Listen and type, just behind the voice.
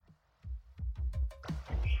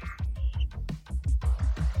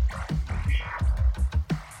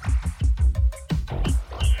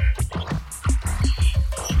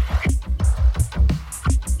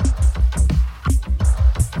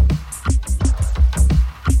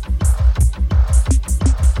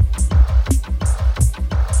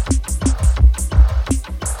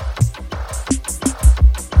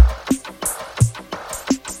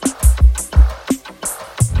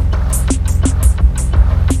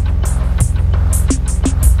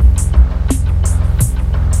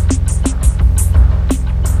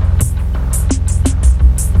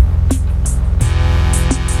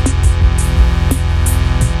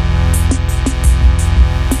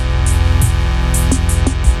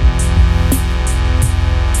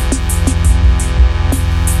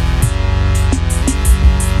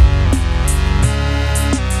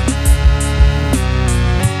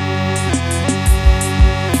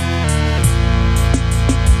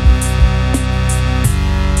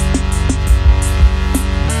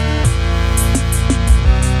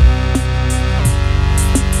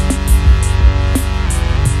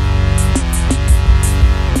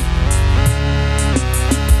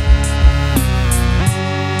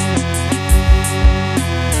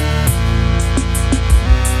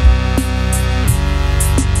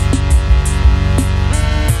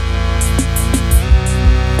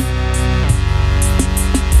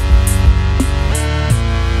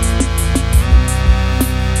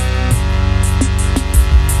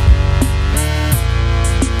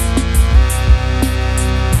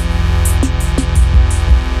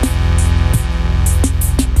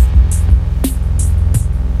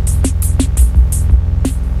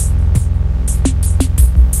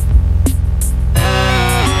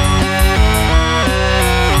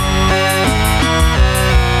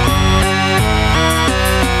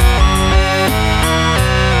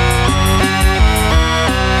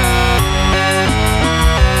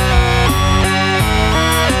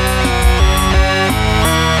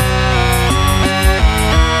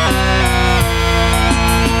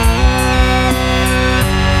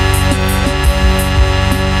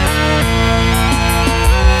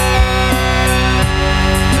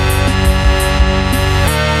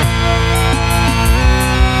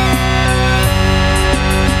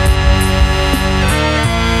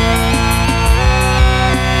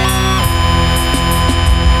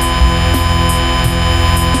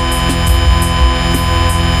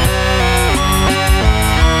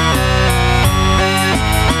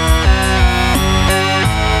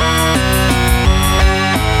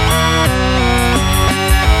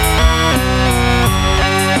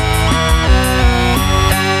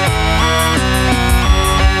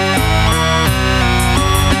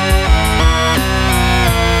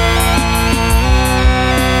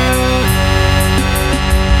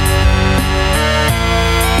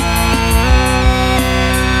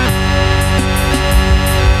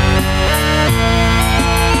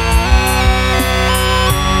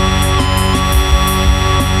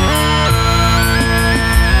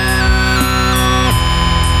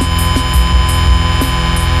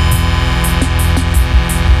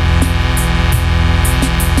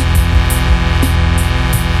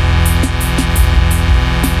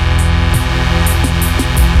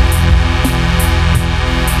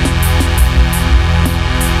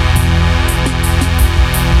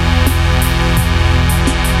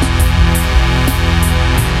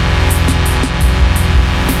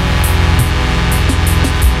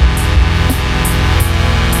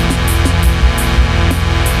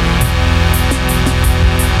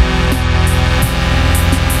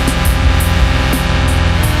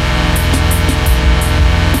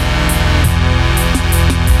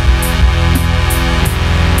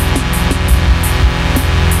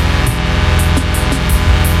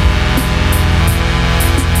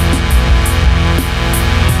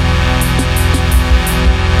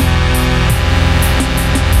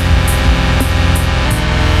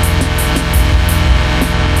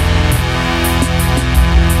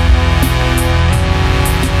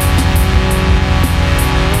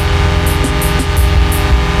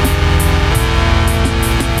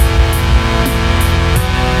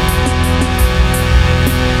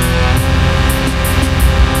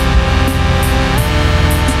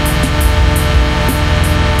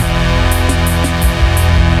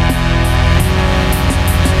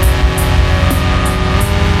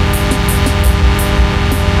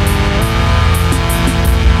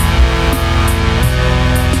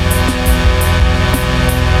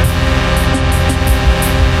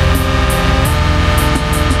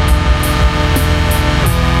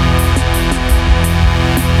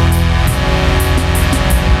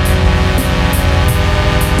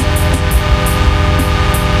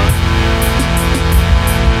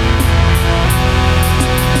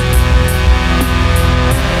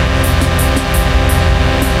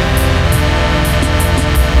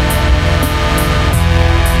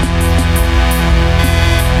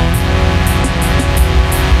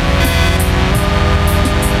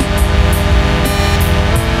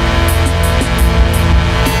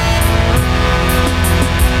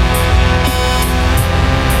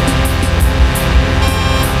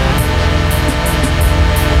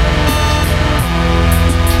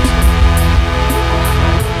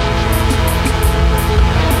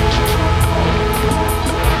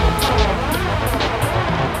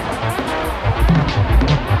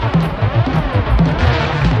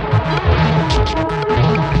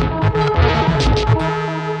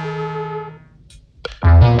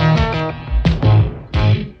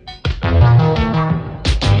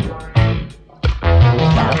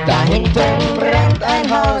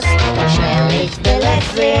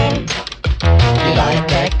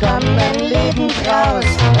kommen lebend raus,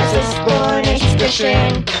 es ist wohl nichts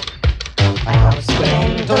geschehen. Ein Haus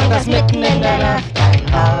brennt und das mitten in der Nacht, ein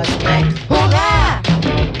Haus brennt, hurra!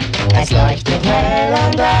 Es leuchtet hell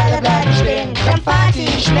und alle bleiben stehen, komm Vati,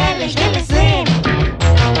 schnell, ich will es sehen.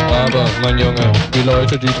 Aber, mein Junge, die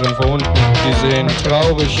Leute, die drin wohnten, die sehen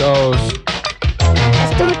traurig aus.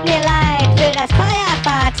 Es tut mir leid für das Feuer,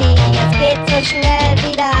 Vati, es geht so schnell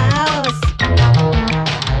wieder aus.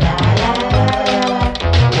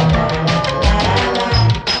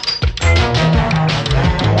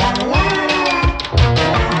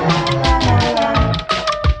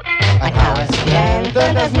 Ein Haus brennt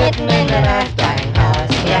und das mitten in der Nacht, ein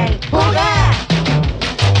Haus brennt, hurra!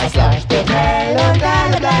 Es leuchtet hell und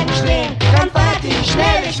alle bleiben stehen, komm Vati,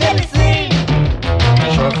 schnell, ich will es sehen.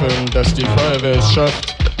 Ich hoffe, dass die Feuerwehr es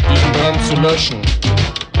schafft, diesen Brand zu löschen.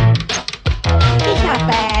 Ich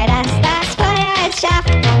hoffe, dass das Feuer es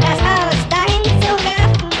schafft, das Haus dahin zu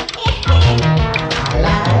werfen.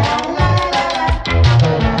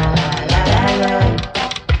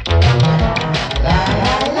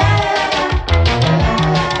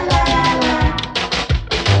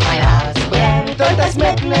 Ein Haus brennt und das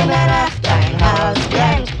mitten in der Nacht, ein Haus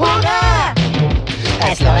brennt, hurra!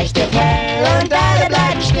 Es leuchtet hell und alle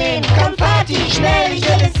bleiben stehen, komm Vati, schnell, ich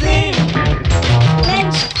will es sehen.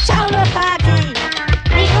 Mensch, schau nur Vati,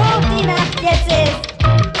 wie hoch die Nacht jetzt ist.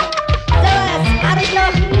 Sowas hab ich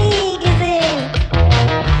noch nie gesehen.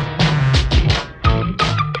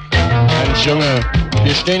 Mensch, Junge,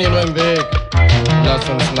 wir stehen ihm im Weg. Lass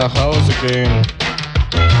uns nach Hause gehen.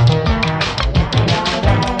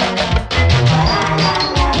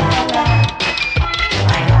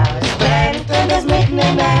 Ein Haus brennt und es mitten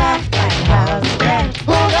in der Nacht, ein Haus brennt,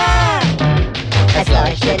 hurra! Es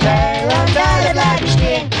leuchtet hell und alle bleiben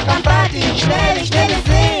stehen, komm Vati, schnell, ich will es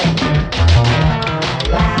sehen.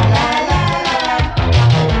 La la la la,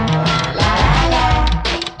 la la la,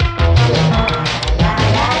 la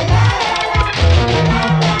la la,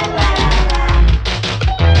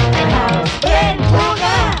 ein Haus brennt,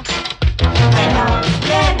 hurra! Ein Haus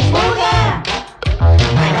brennt, hurra!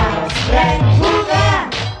 Ein Haus brennt, hurra!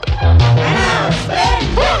 Ein Haus brennt,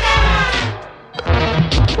 hurra!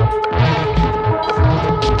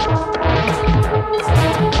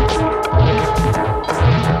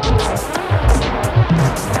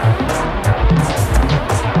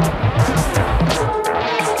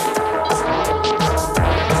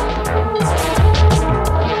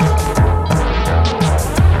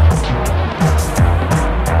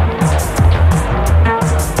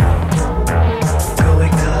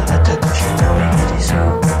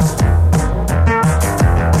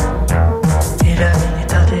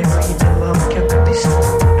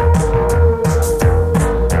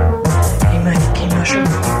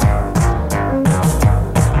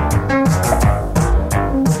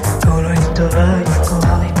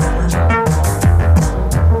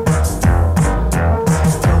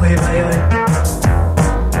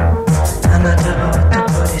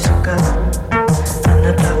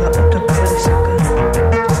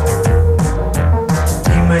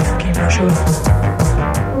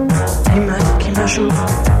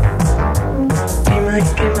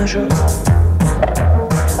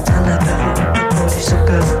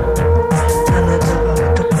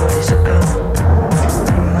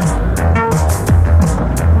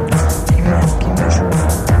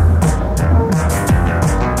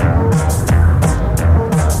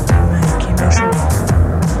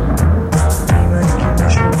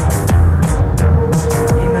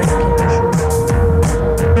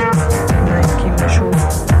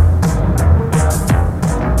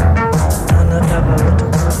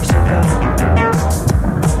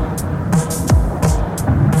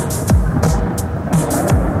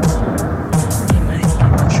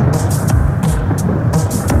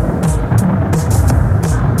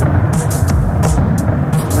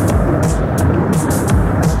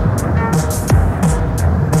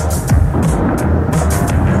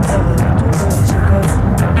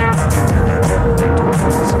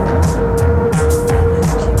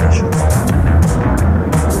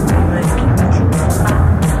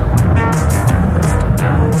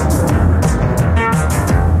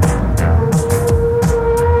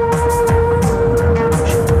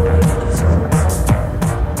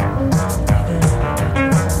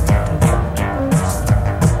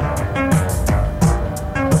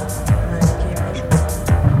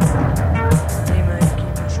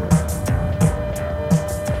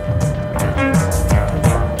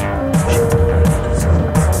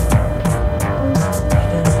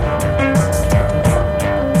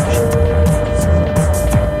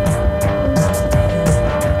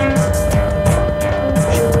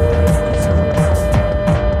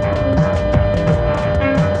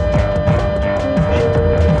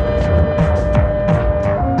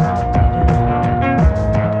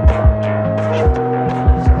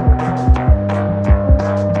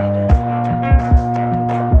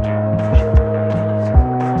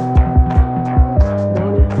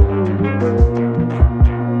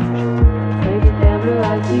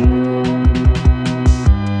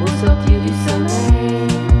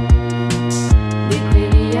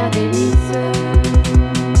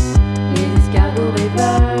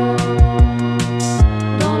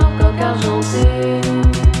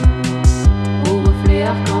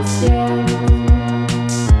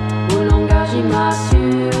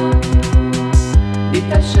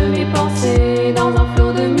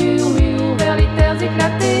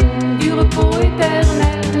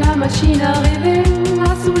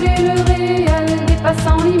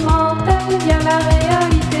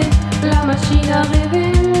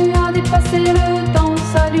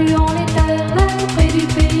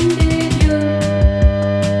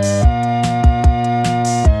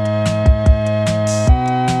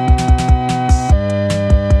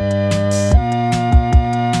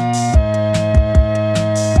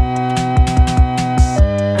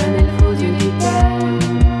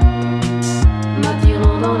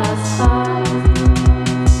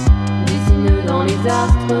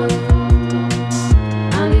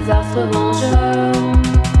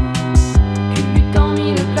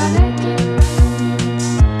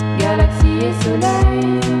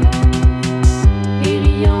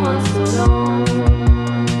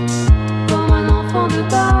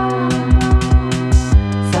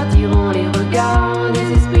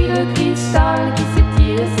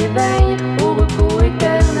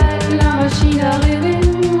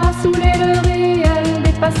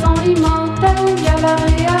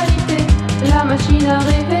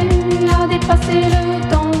 passer le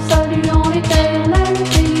temps saluant l'éternel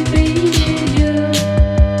pays des dieux.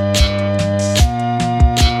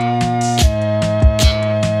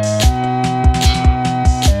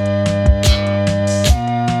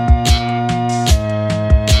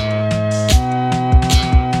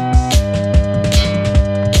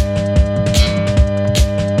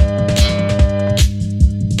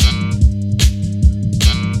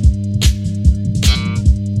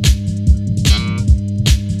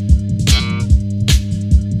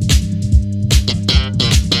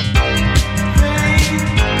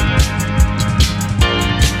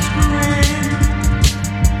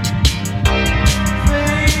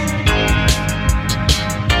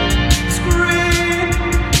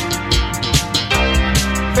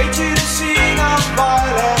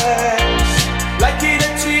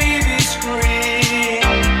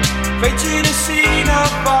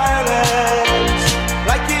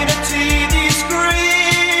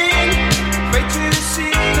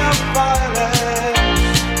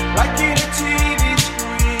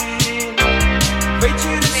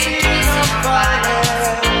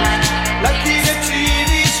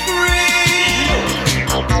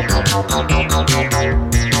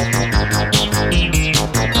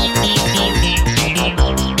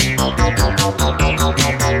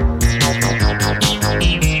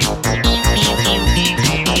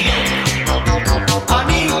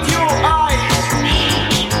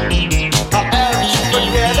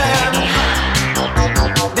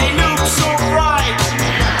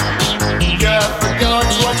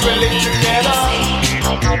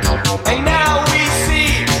 And now we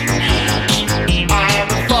see I am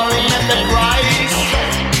falling at the price.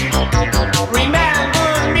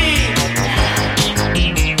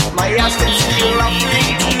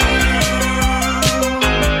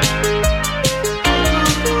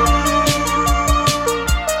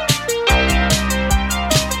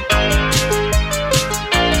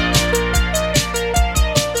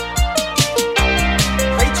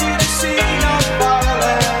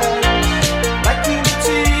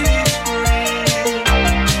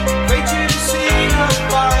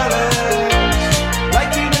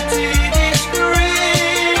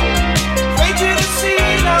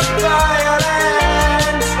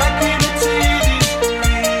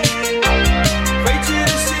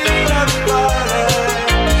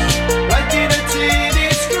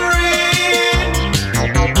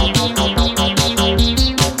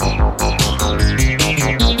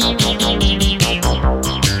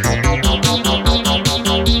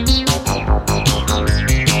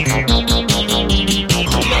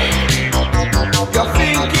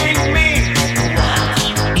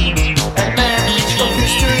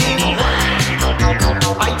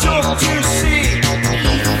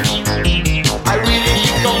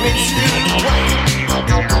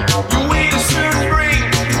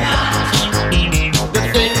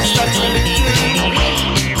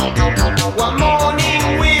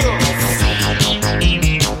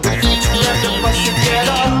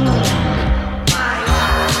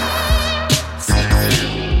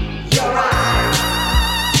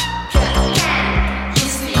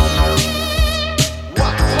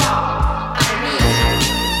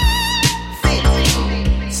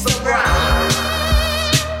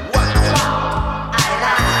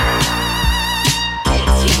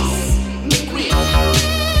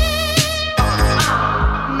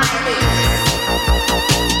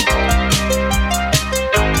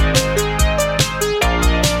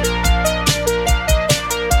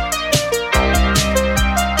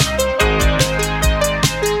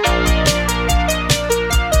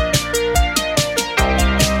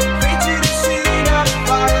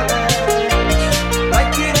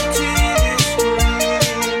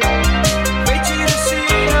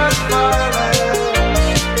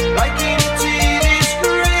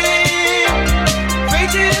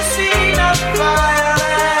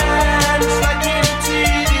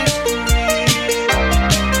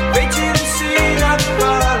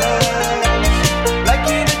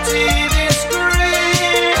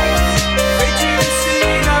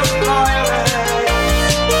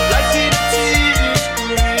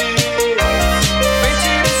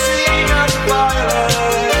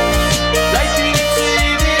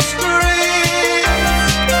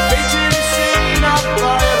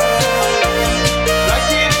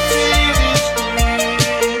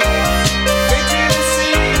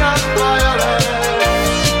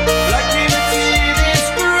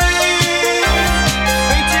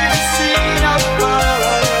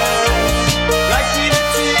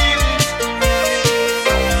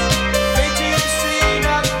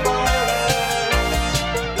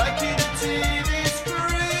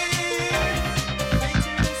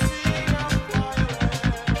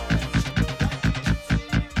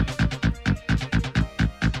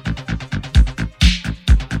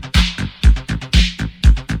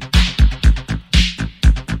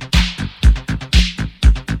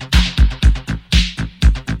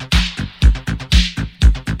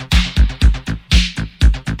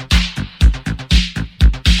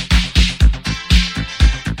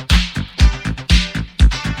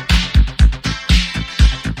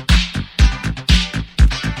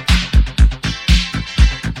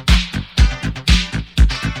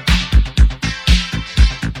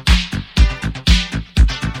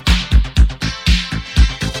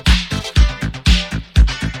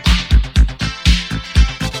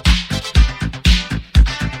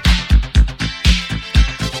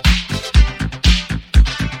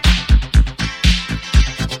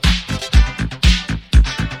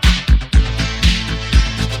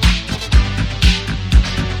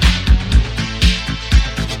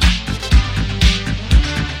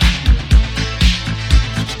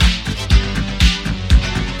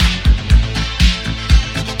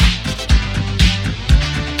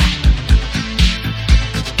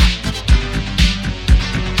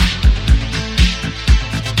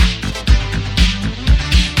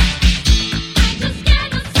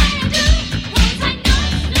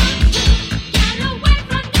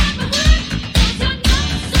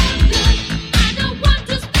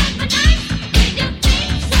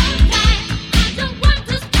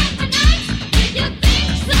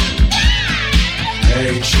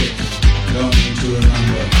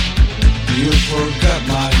 got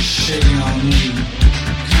my shaking on me.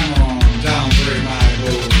 Come on, downgrade my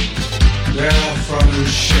boat. There from the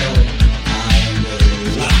shell, I'm the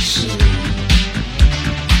luxury.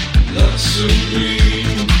 Luxury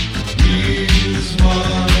is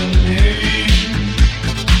my name.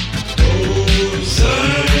 Oh,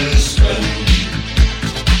 I spend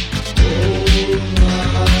all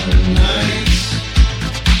my nights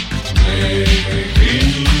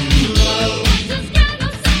making love.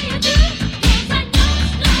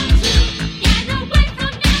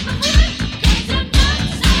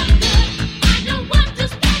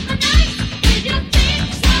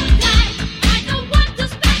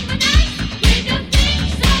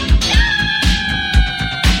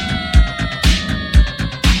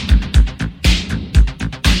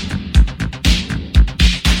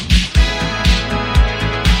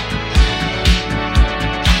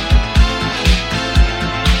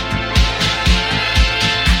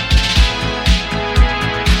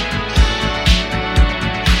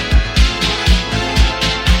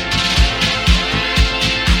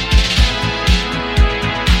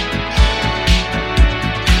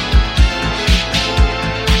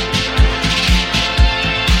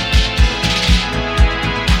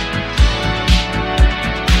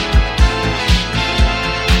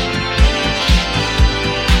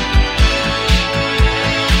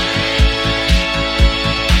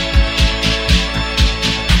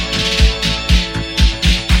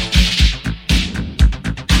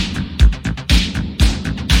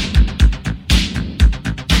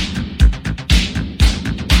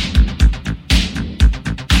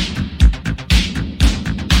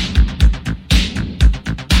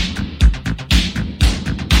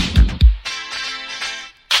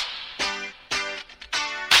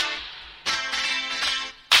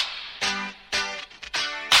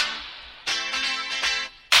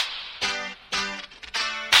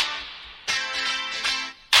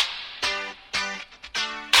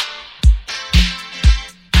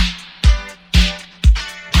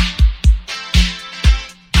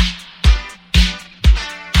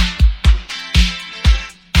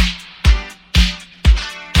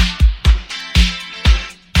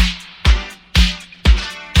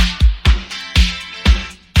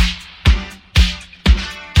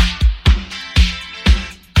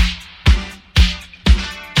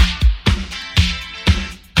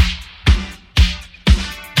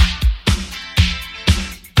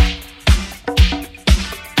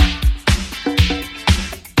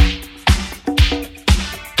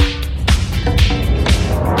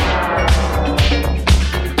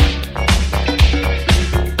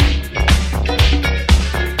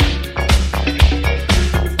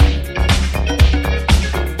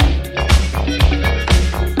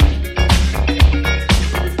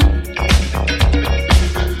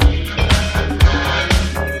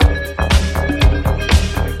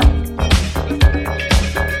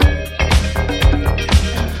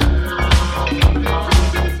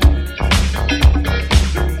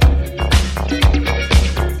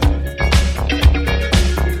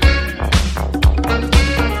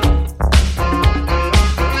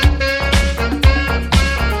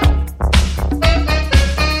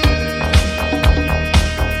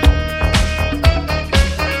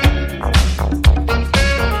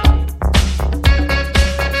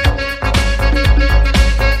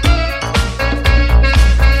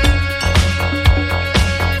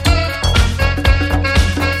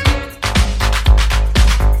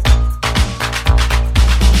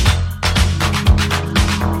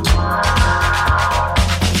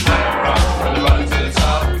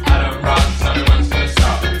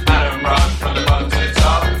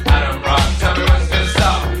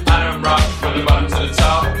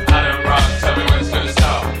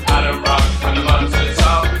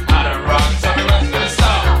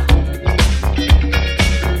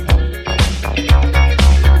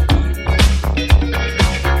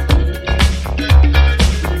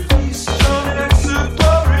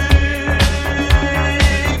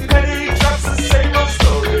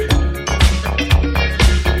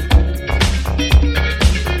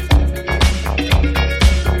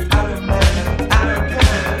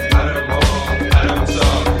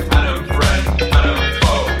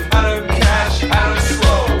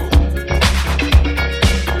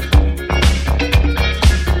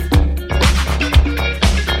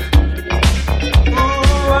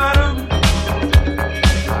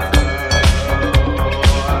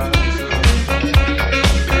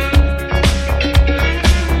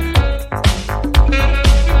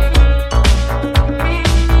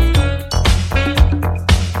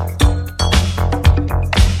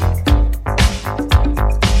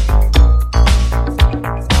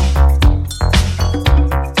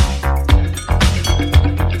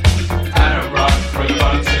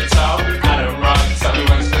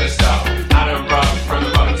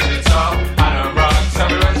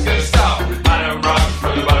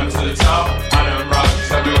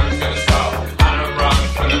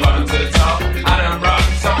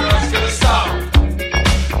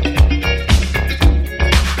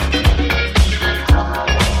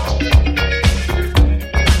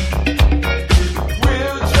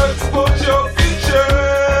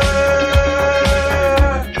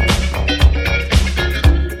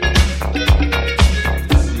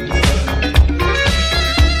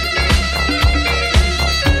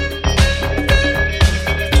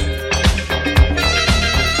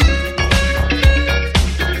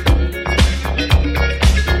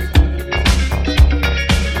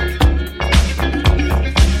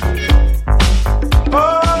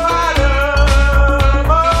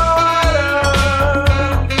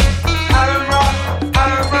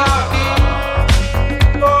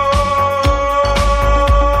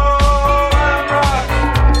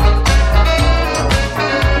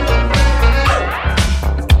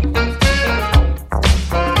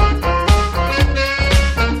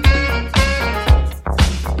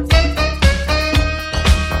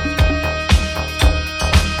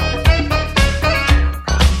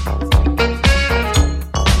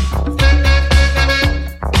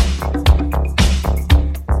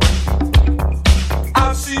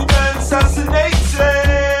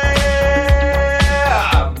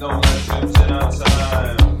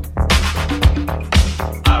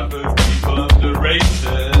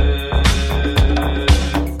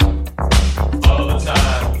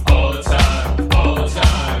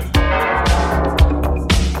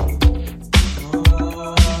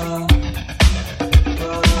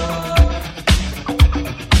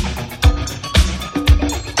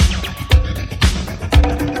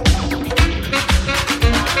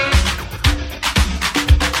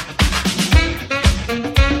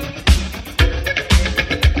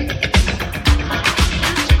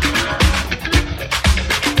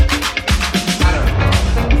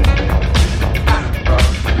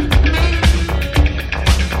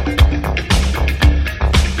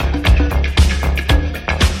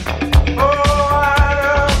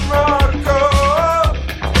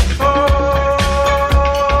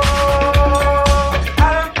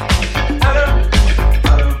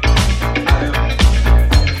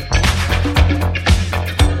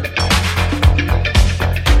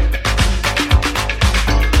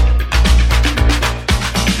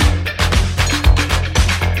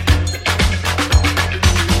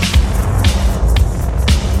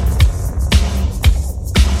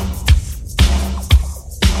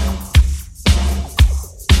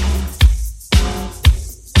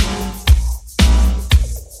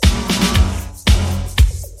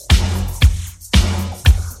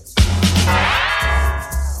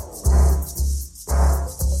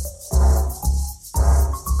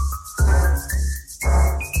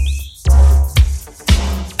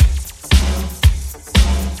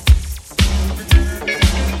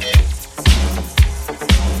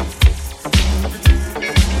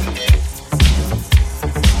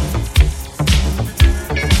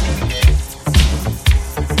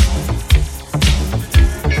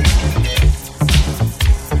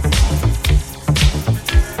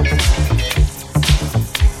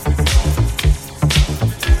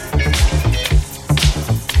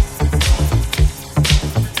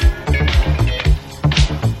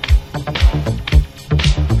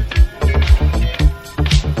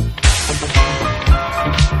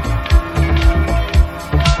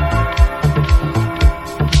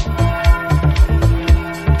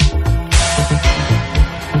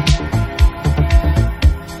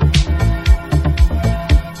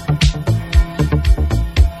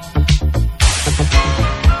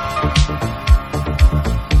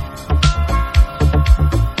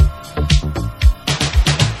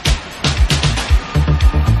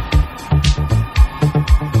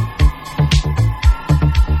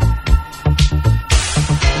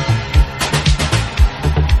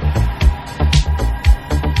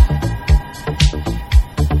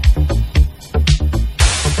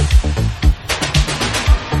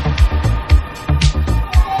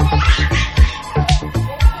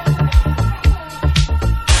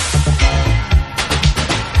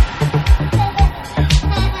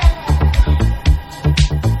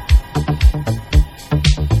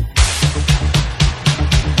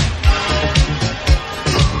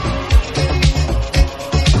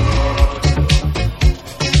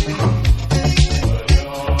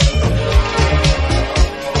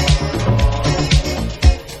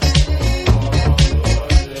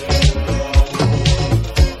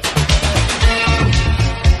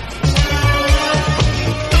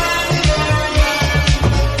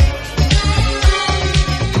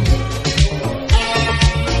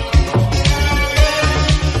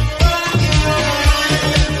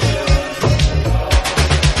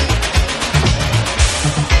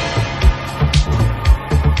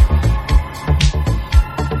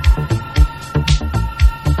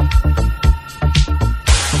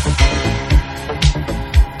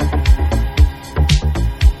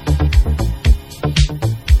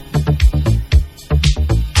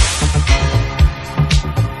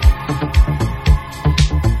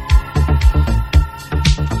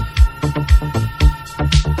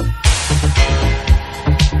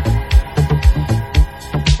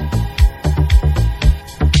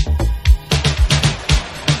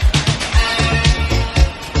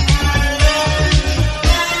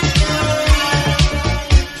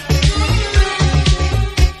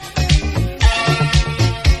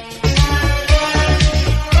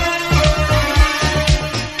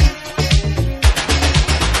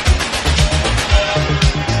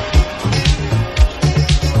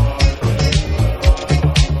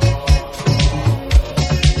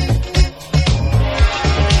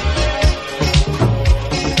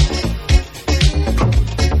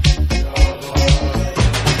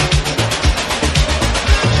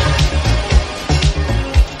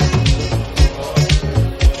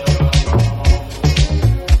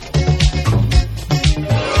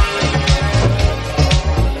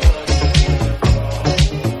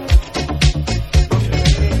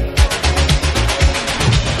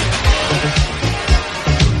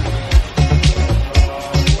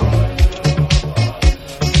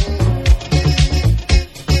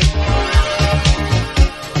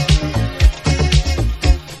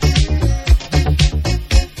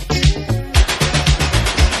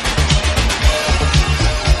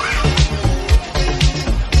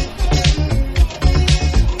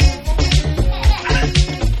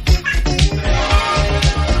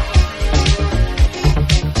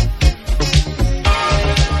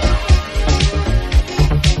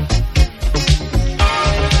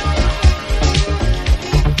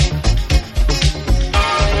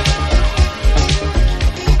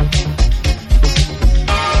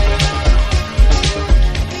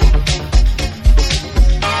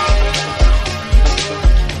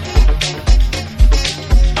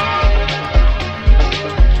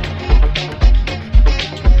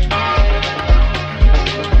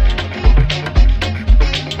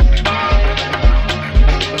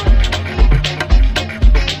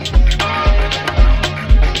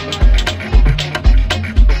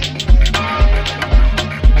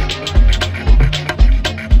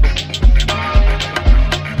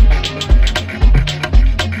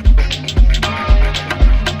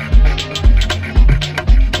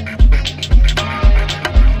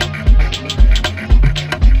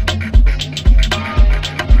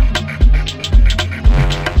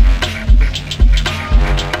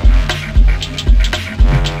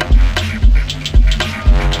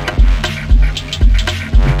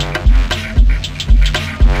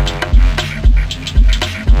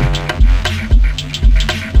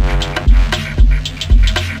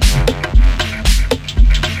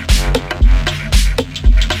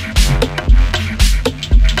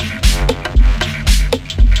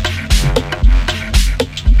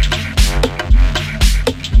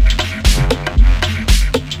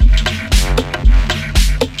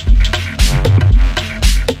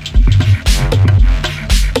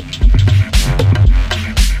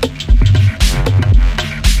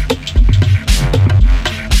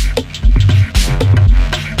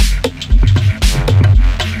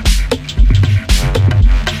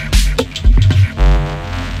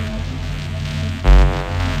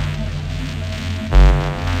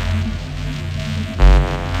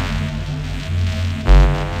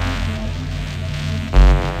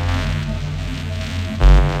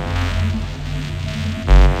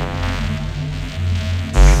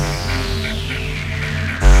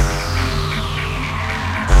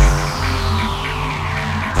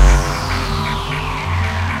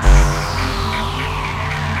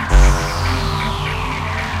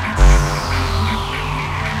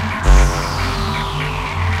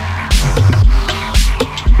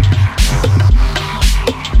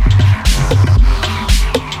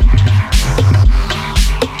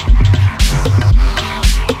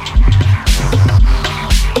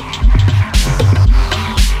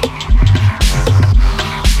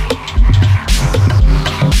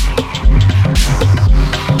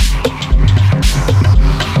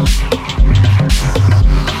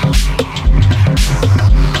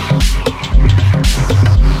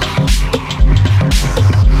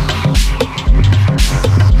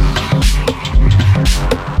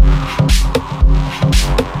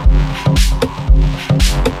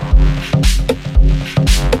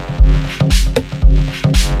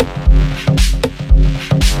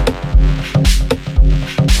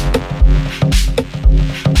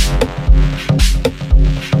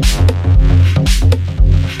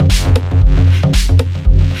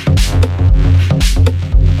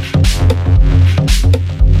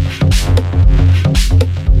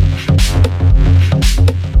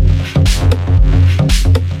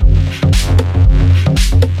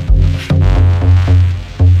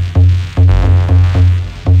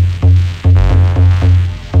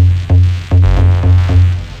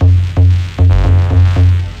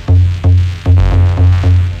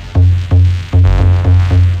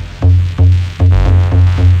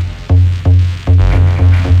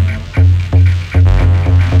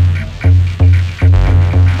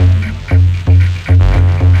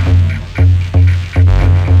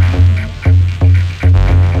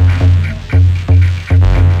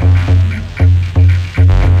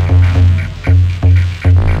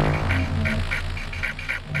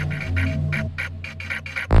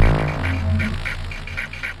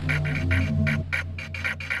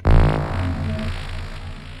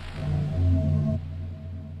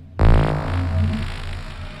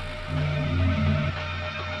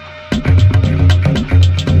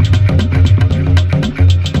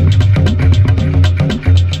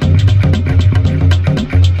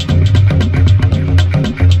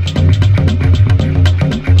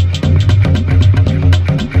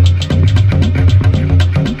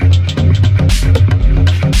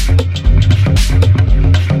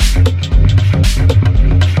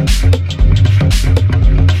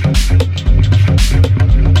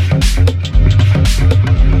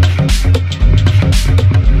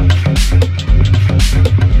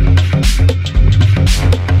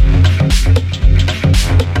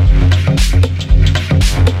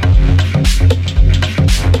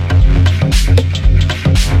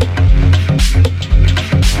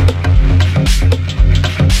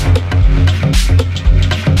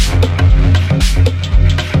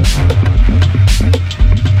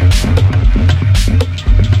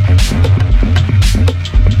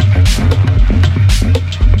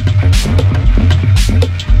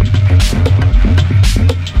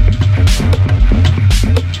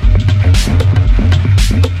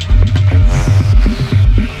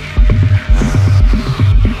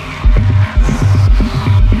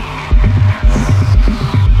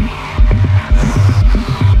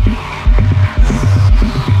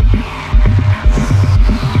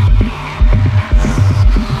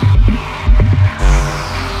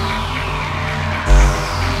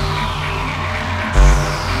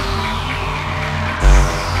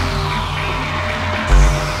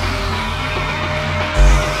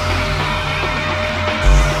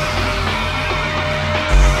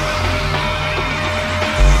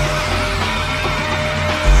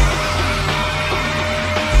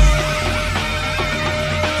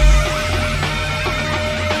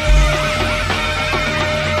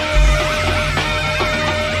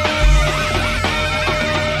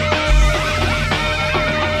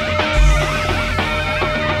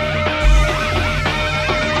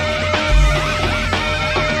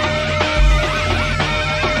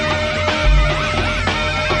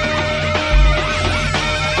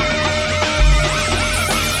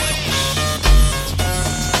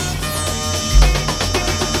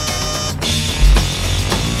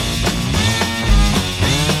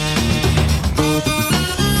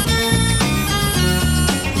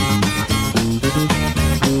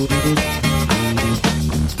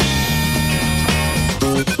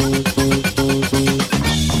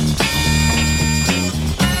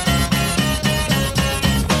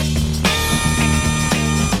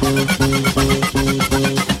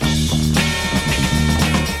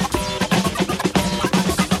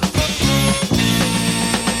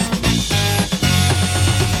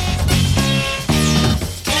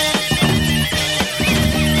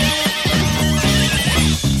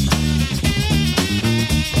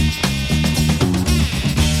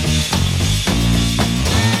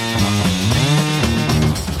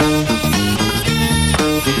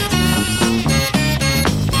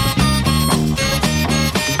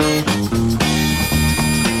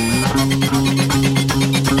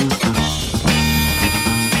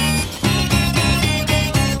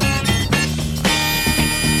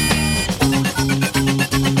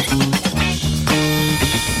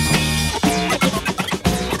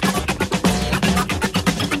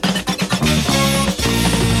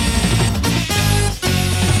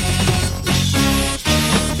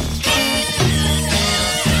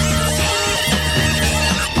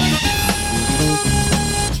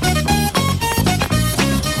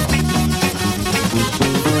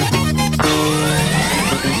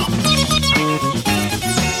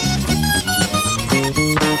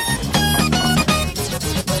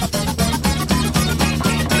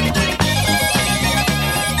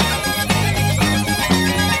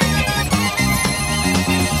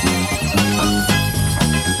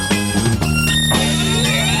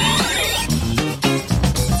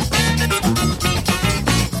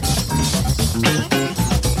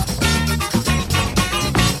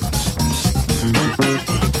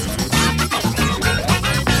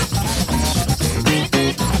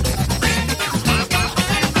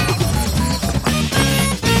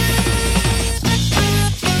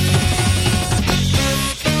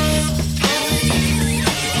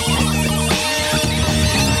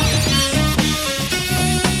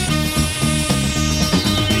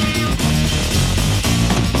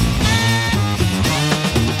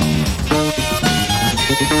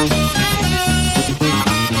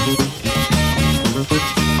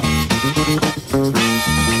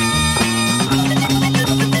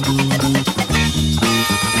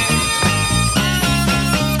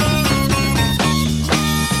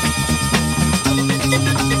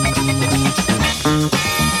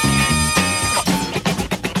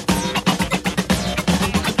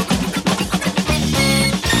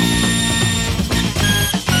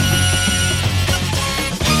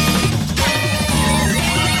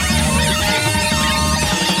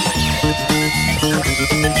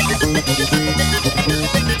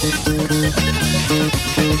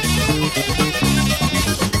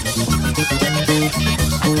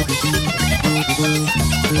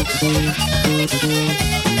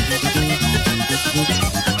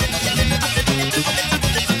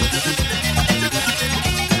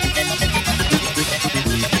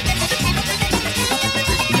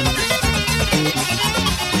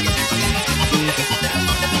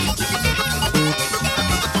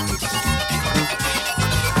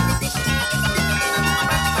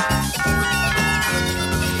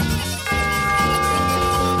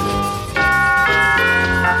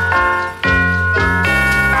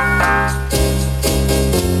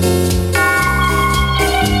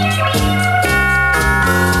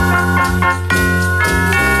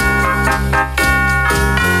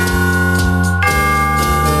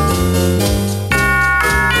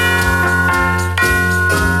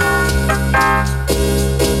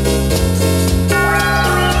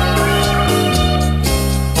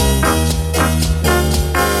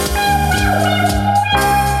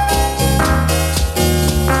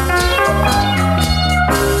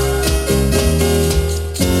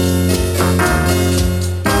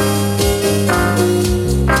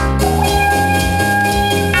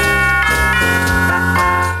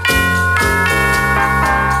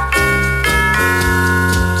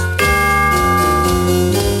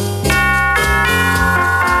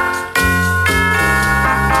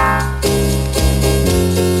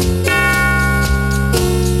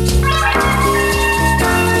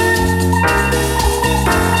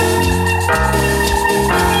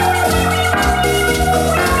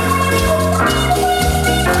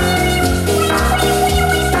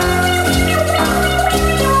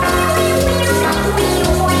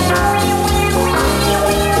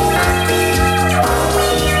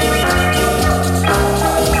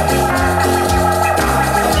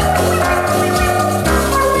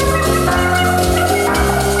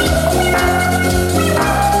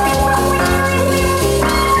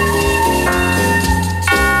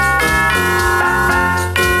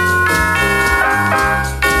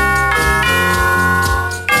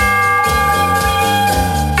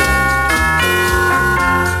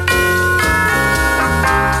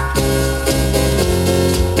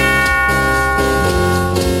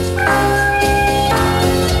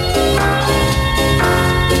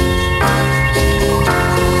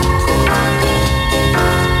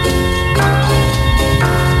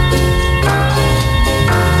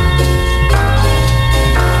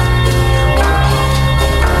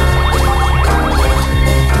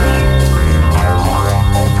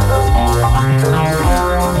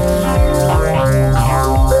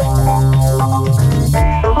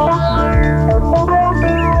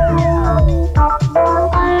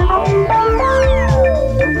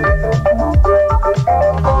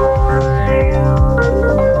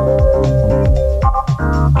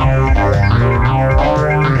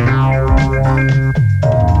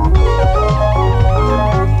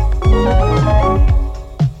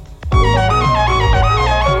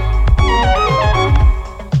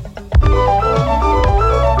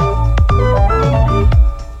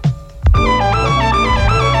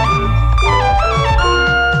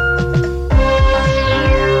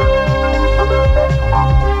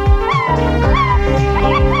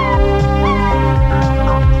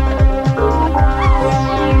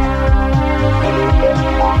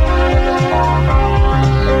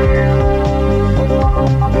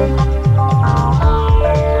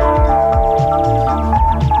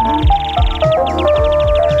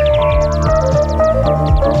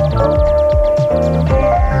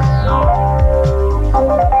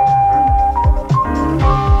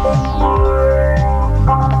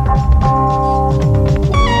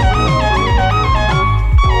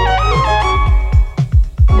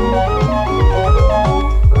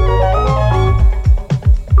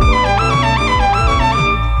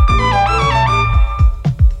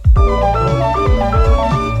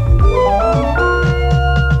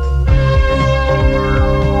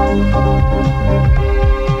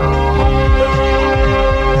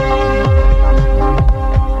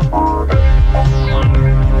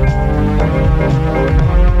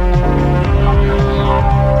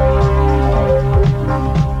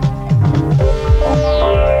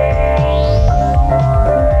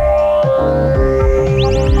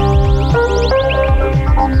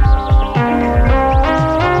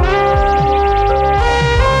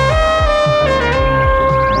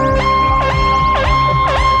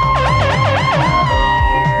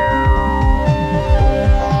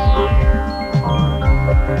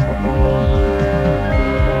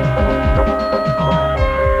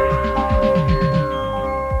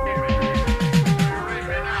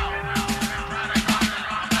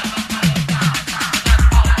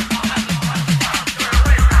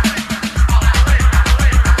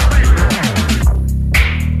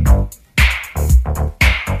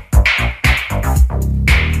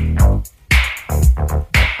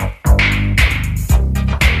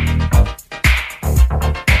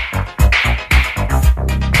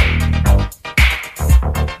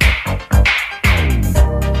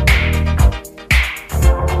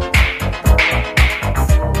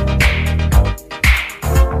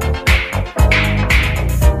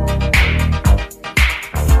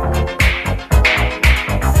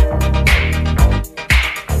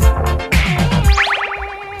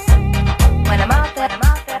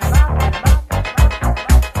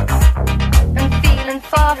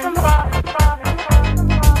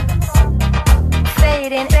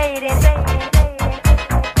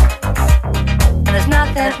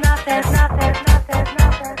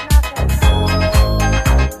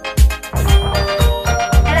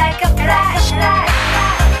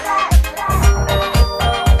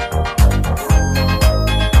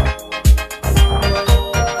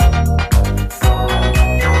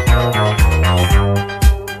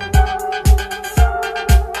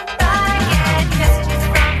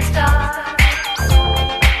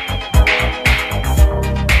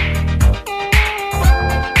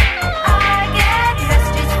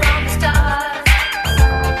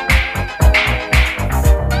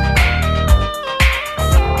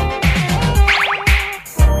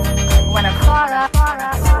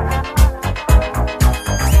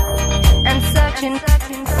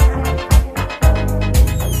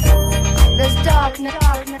 And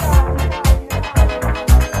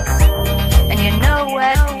you know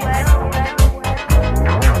what?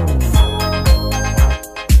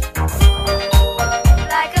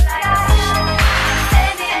 Like a flash,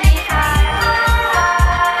 sending me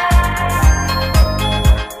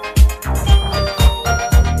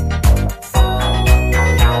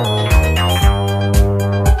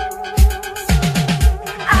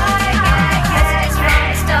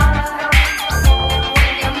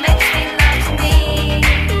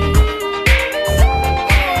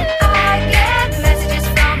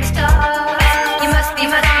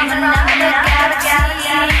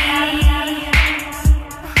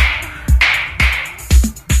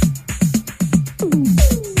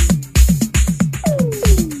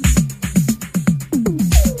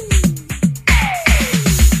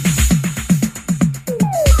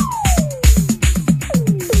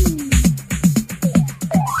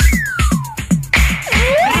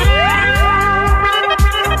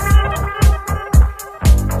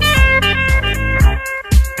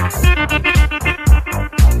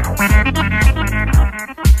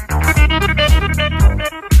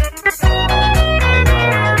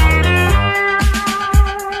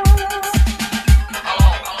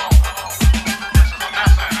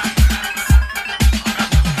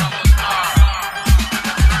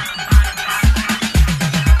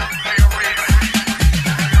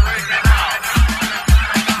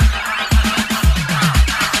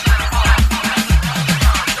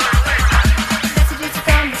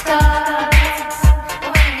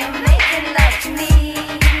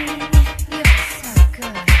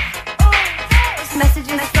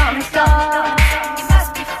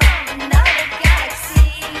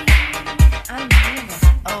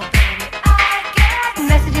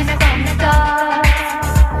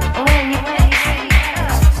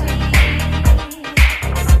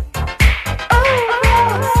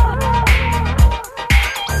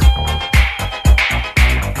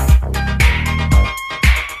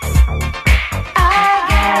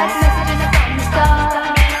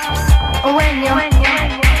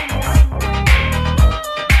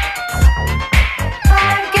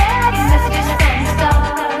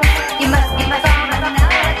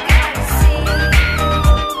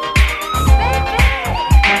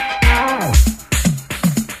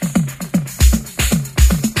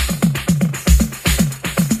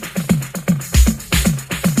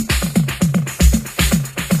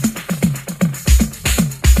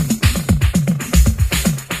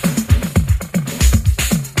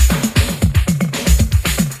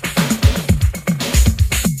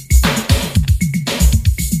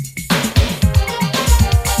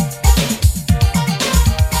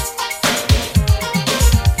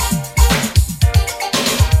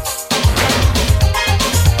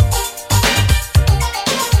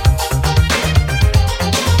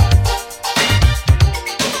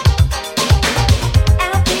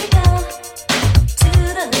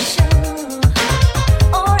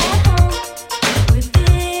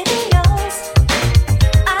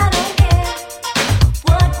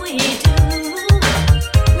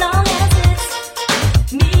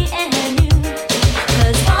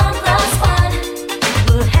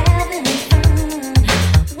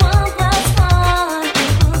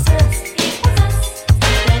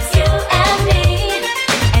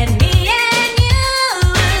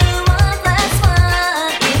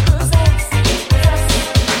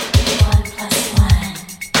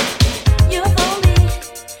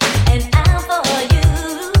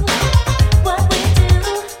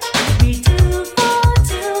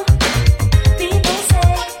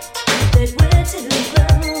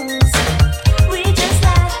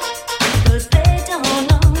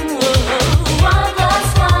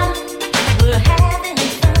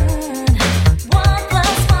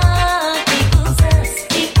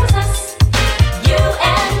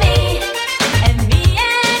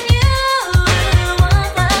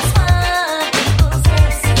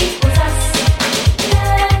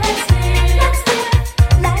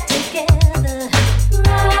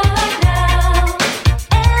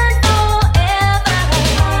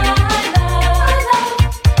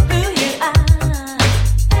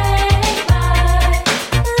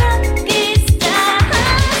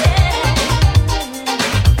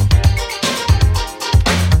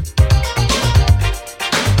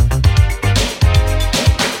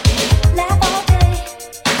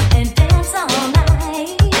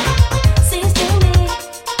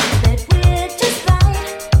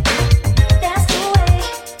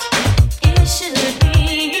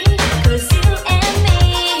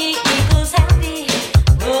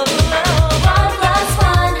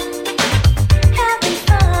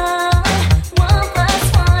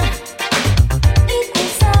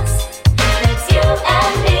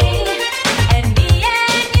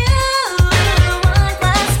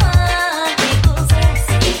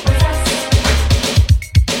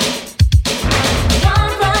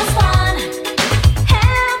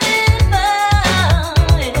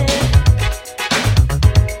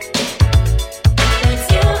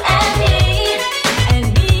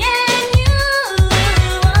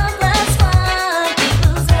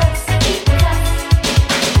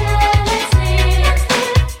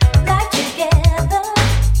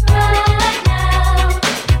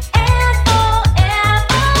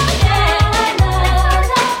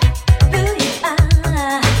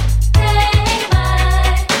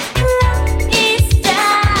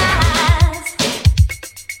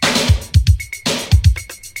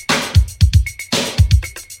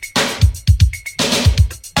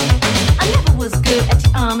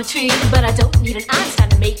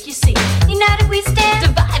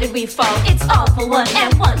It's all for one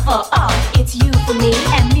and one for all. It's you for me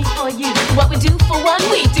and me for you. What we do for one,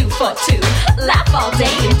 we do for two. Laugh all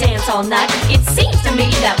day and dance all night. It seems to me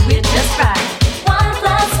that we're just right. 1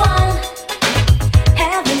 plus 1,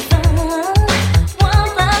 having fun. 1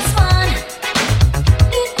 plus 1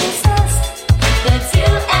 equals us. That's you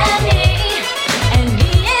and me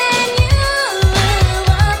and you.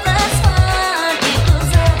 1 plus 1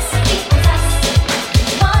 equals us.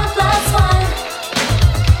 1 plus 1,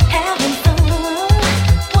 having fun.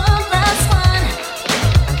 1 plus 1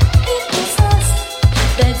 equals us.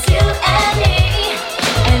 That's you and me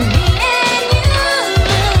and you.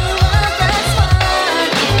 1 plus 1.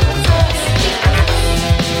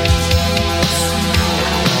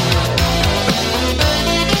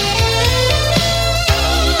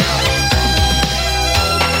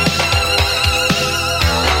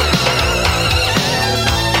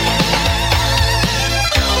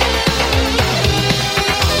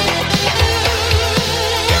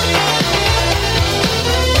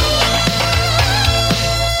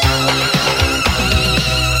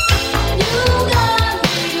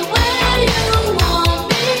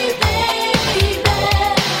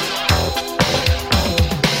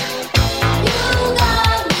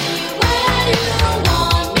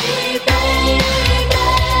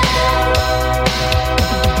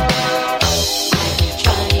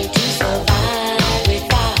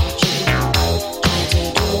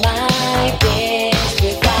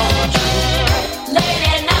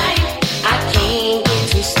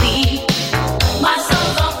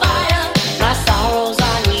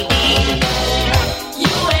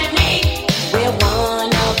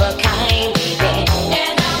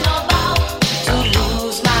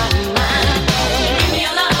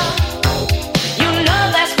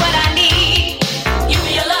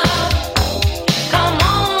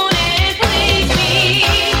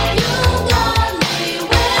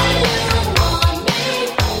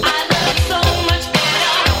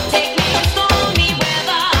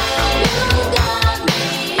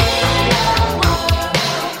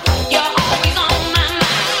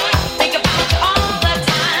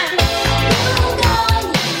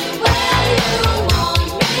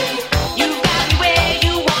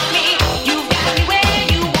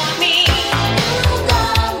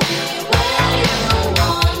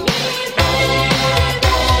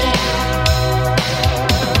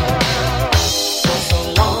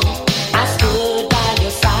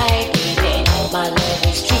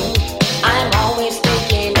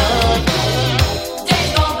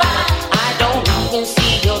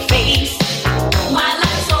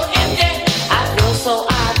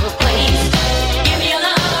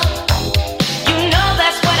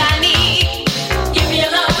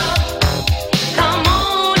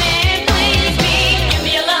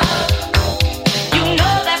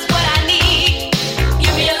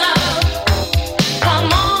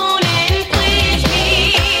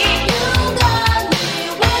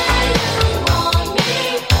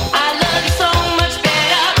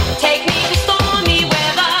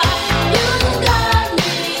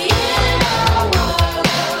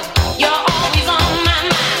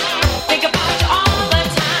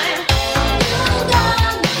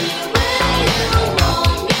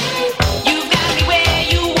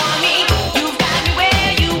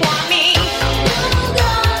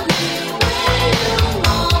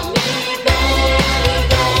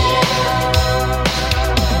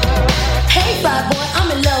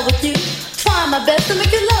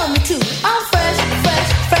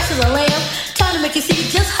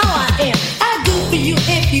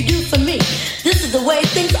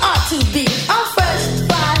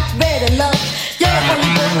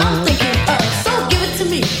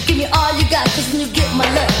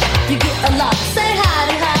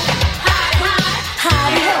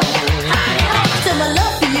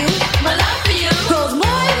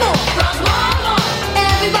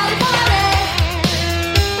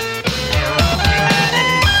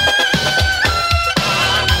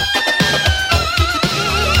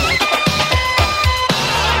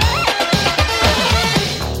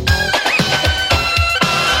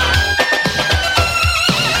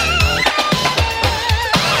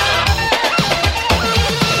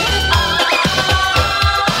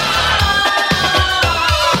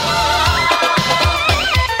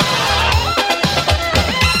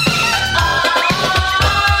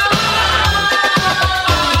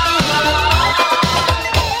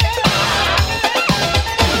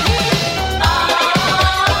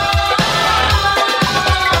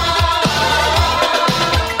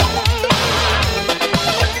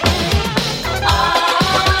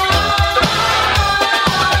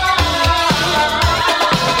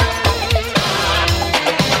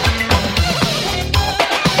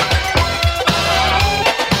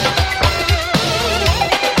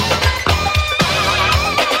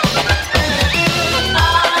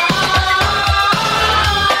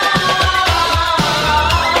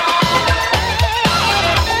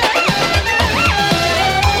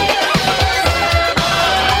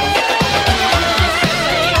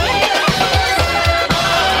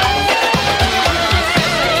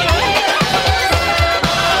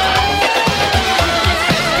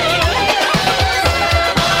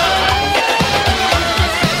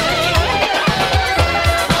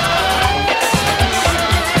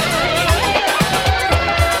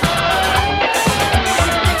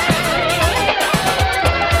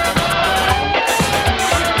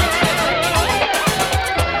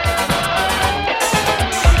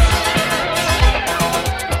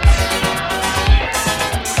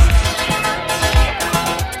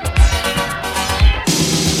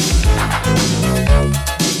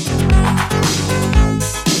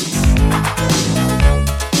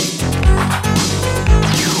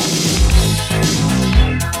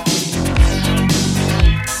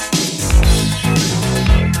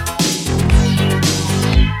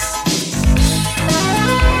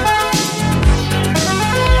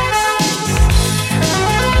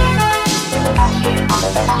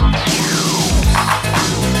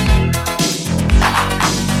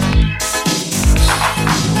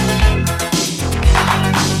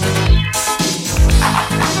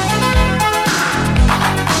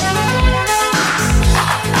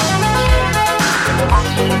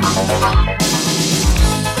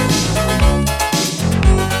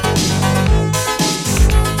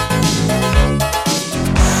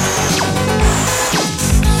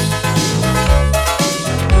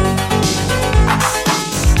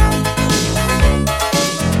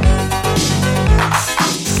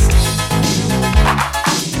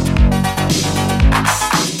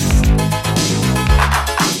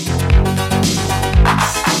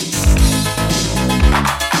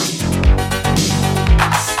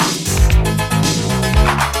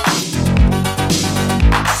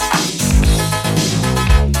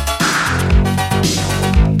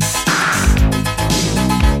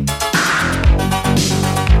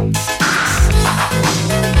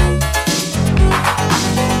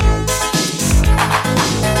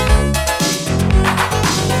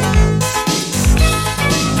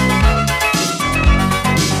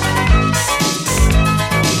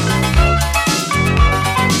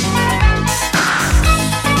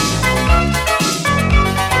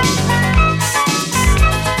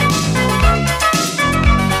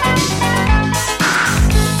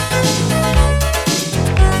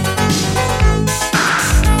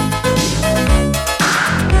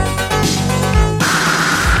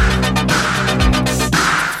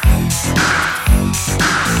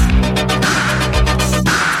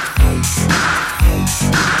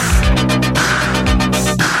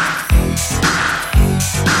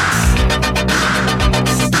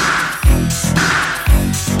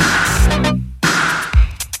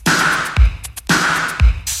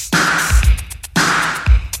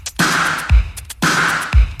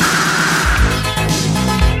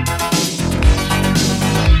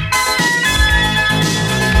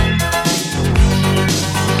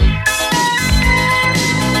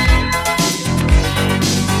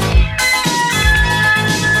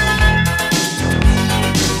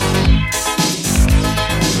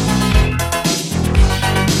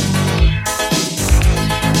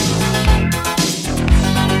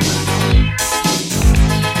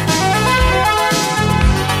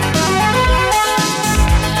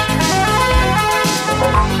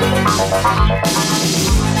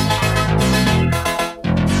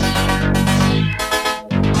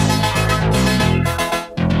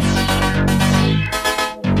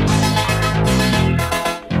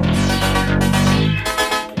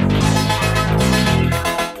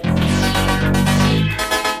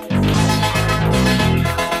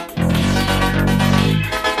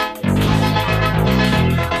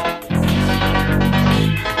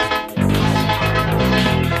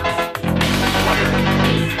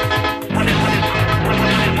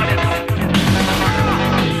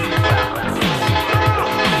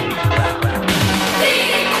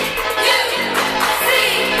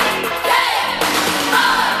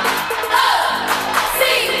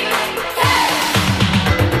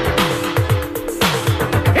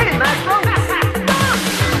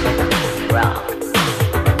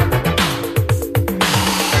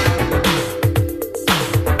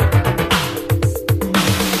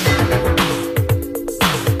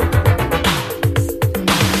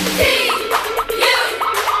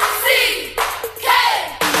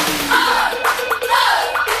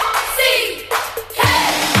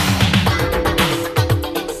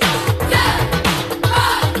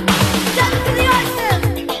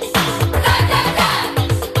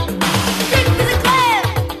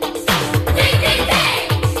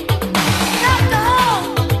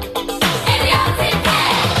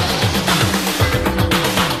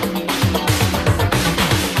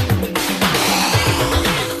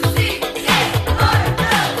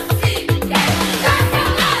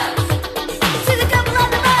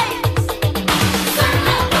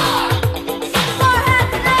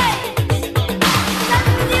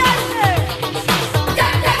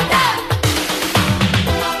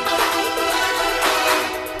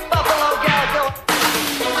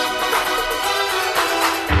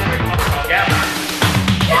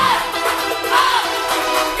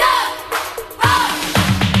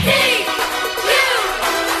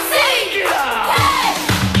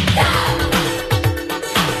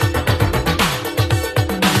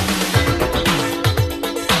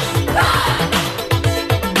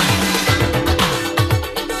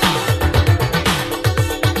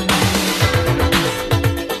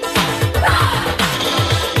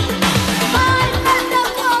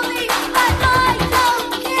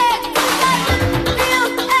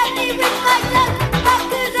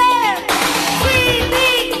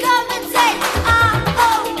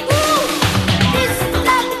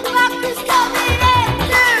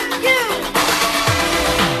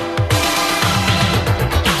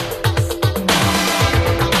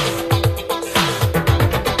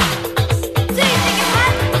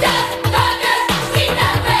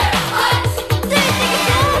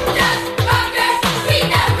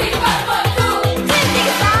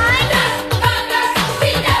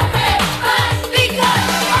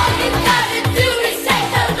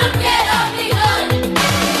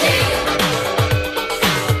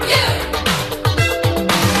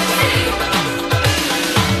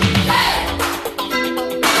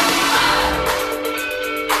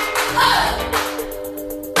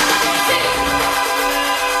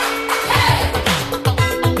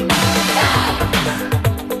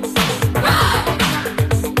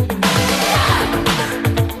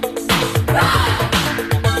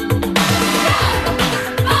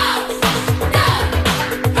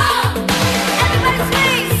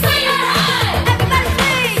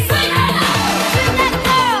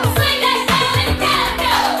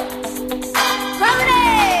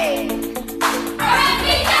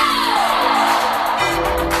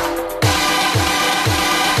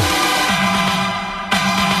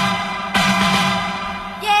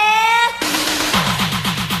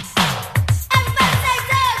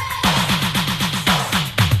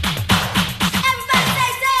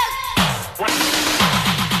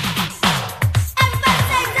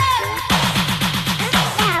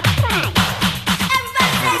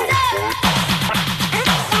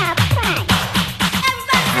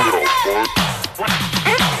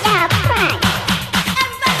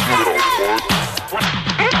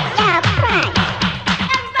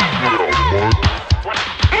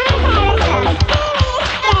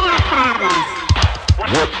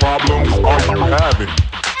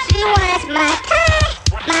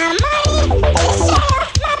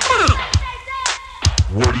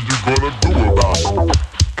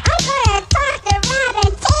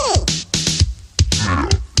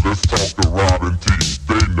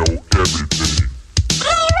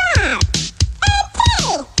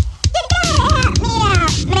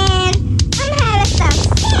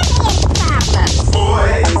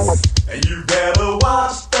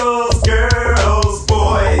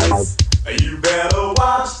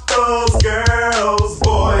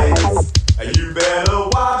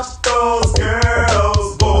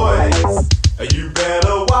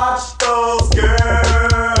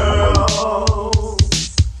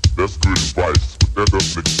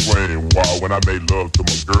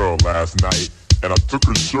 last night, and I took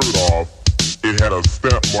her shirt off. It had a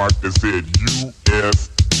stamp mark that said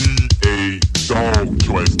USDA dog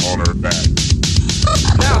choice on her back.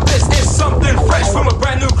 Now this is something fresh from a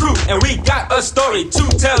brand new crew, and we got a story to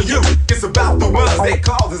tell you. It's about the ones that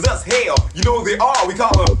causes us hell. You know they are, we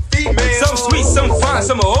call them females. Some sweet, some fine,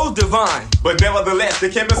 some are old divine, but nevertheless they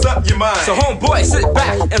can mess up your mind. So homeboy, sit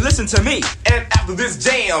back and listen to me, and after this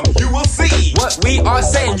jam you will see what we are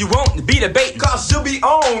saying. You won't be debating, cause you'll be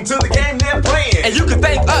on to the game they're playing. And you can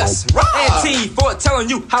thank us and T for telling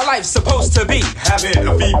you how life's supposed to be. Having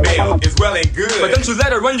a female is well and good, but don't you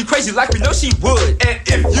let her run you crazy like we know she would. And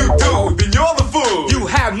if you do, then you're the fool. You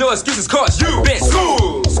have no excuses cause you've been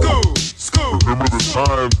school. Remember the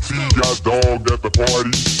time T got dogged at the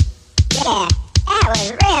party? Yeah, that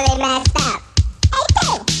was really messed up. Hey T,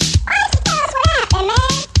 why don't you tell us what happened,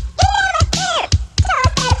 man? You never did. Tell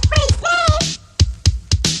us that freak's name.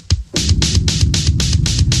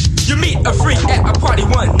 You meet a freak at a party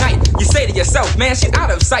one night. You say to yourself, man, she's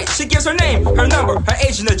out of sight. She gives her name, her number, her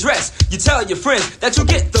age and address. You tell your friends that you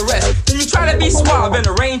get the rest. Then you try to be suave and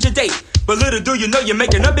arrange a date. But little do you know you're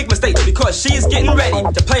making a big mistake, because she is getting ready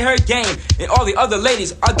to play her game, and all the other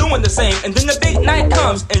ladies are doing the same. And then the big night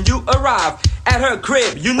comes and you arrive at her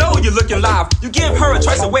crib. You know you're looking live. You give her a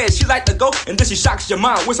choice of where she like to go, and then she shocks your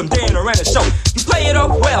mind with some dinner and a show. You play it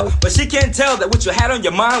off well, but she can't tell that what you had on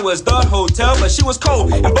your mind was the hotel. But she was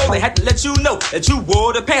cold and bold, they had to let you know that you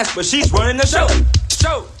wore the pants, but she's running the show.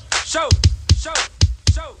 Show.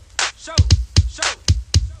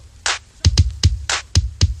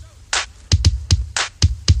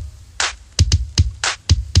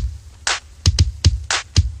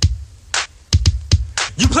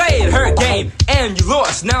 You played her game and you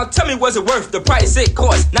lost. Now tell me, was it worth the price it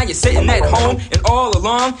cost? Now you're sitting at home and all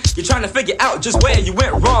along you're trying to figure out just where you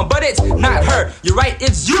went wrong. But it's not her, you're right,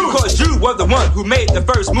 it's you. Cause you were the one who made the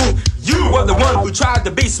first move. You were the one who tried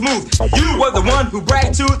to be smooth. You were the one who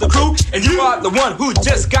bragged to the crew, and you are the one who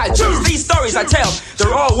just got juiced. These stories I tell,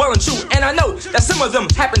 they're all well and true, and I know that some of them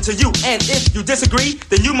happened to you. And if you disagree,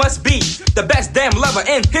 then you must be the best damn lover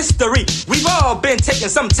in history. We've all been taken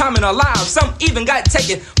some time in our lives. Some even got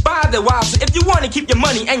taken by the wives. So if you want to keep your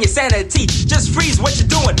money and your sanity, just freeze what you're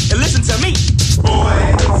doing and listen to me.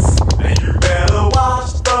 Boys, you better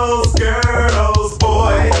watch those girls,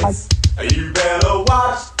 boys. You better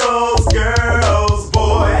watch those girls,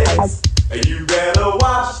 boys. You better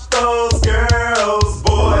watch those girls,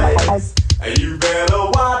 boys. You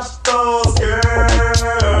better watch those girls.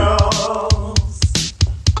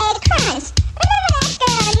 Hey Crunch, remember that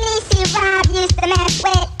girl Niecy Rob used to mess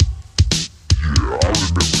with? Yeah, I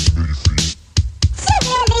remember Niecy. She's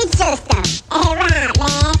really juiced. Hey Rob,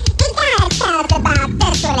 man, you gotta tell us about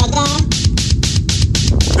this one again.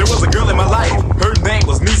 There was a girl in my life, her name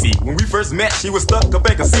was Niecy. When we first met, she was stuck up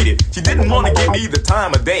and conceited. She didn't want to give me the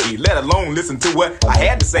time of day, let alone listen to what I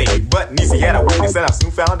had to say. But Niecy had a weakness, and I soon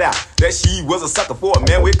found out that she was a sucker for a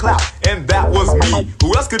man with clout. And that was me.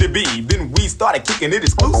 Who else could it be? Then we started kicking it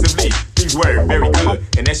exclusively. Things were very good,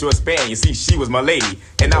 and that short span, you see, she was my lady,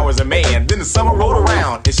 and I was a man. Then the summer rolled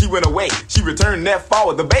around, and she went away. She returned that fall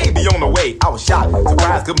with the baby on the way. I was shocked,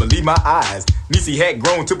 surprised, couldn't believe my eyes. Niecy had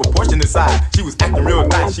grown to proportionate size. She was acting real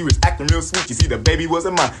nice, she was acting real sweet. You see, the baby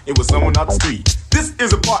wasn't mine, it was someone off the street. This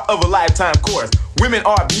is a part of a lifetime course. Women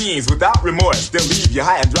are beings without remorse. They'll leave you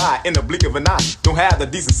high and dry in the blink of an eye. Don't have the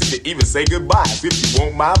decency to even say goodbye. So if you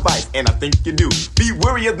want my advice, and I think you do, be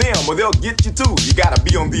wary of them or they'll get you too. You gotta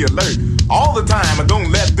be on the alert all the time, and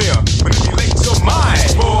don't let them manipulate your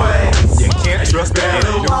mind. Boys, you can't trust them in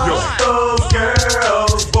New York. Those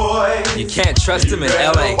girls, boys. You can't trust them in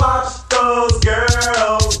LA. Watch those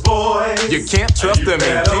girls, boys. You can't trust them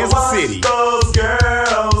in Kansas City. Those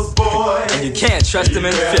girls, boys. And you can't trust them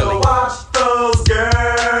in Philly. Watch those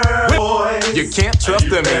girls, boys. You can't trust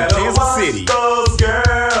them in Kansas City. Those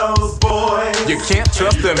girls, boys. You can't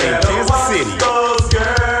trust them in Kansas City. Those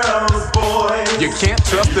girls, boys. You can't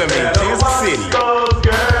trust them in Kansas City. Those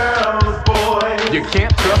girls, boys. You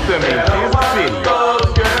can't trust them in Kansas City.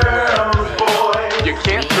 Those girls, boys. You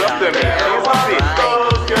can't trust them in Kansas City.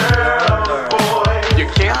 Those girls, boys.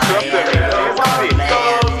 You can't trust them in Kansas City.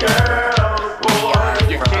 Those girls, boys.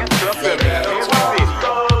 You can't trust them in Kansas City. Those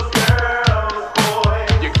girls, boys.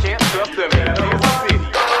 You can't trust them in Kansas City.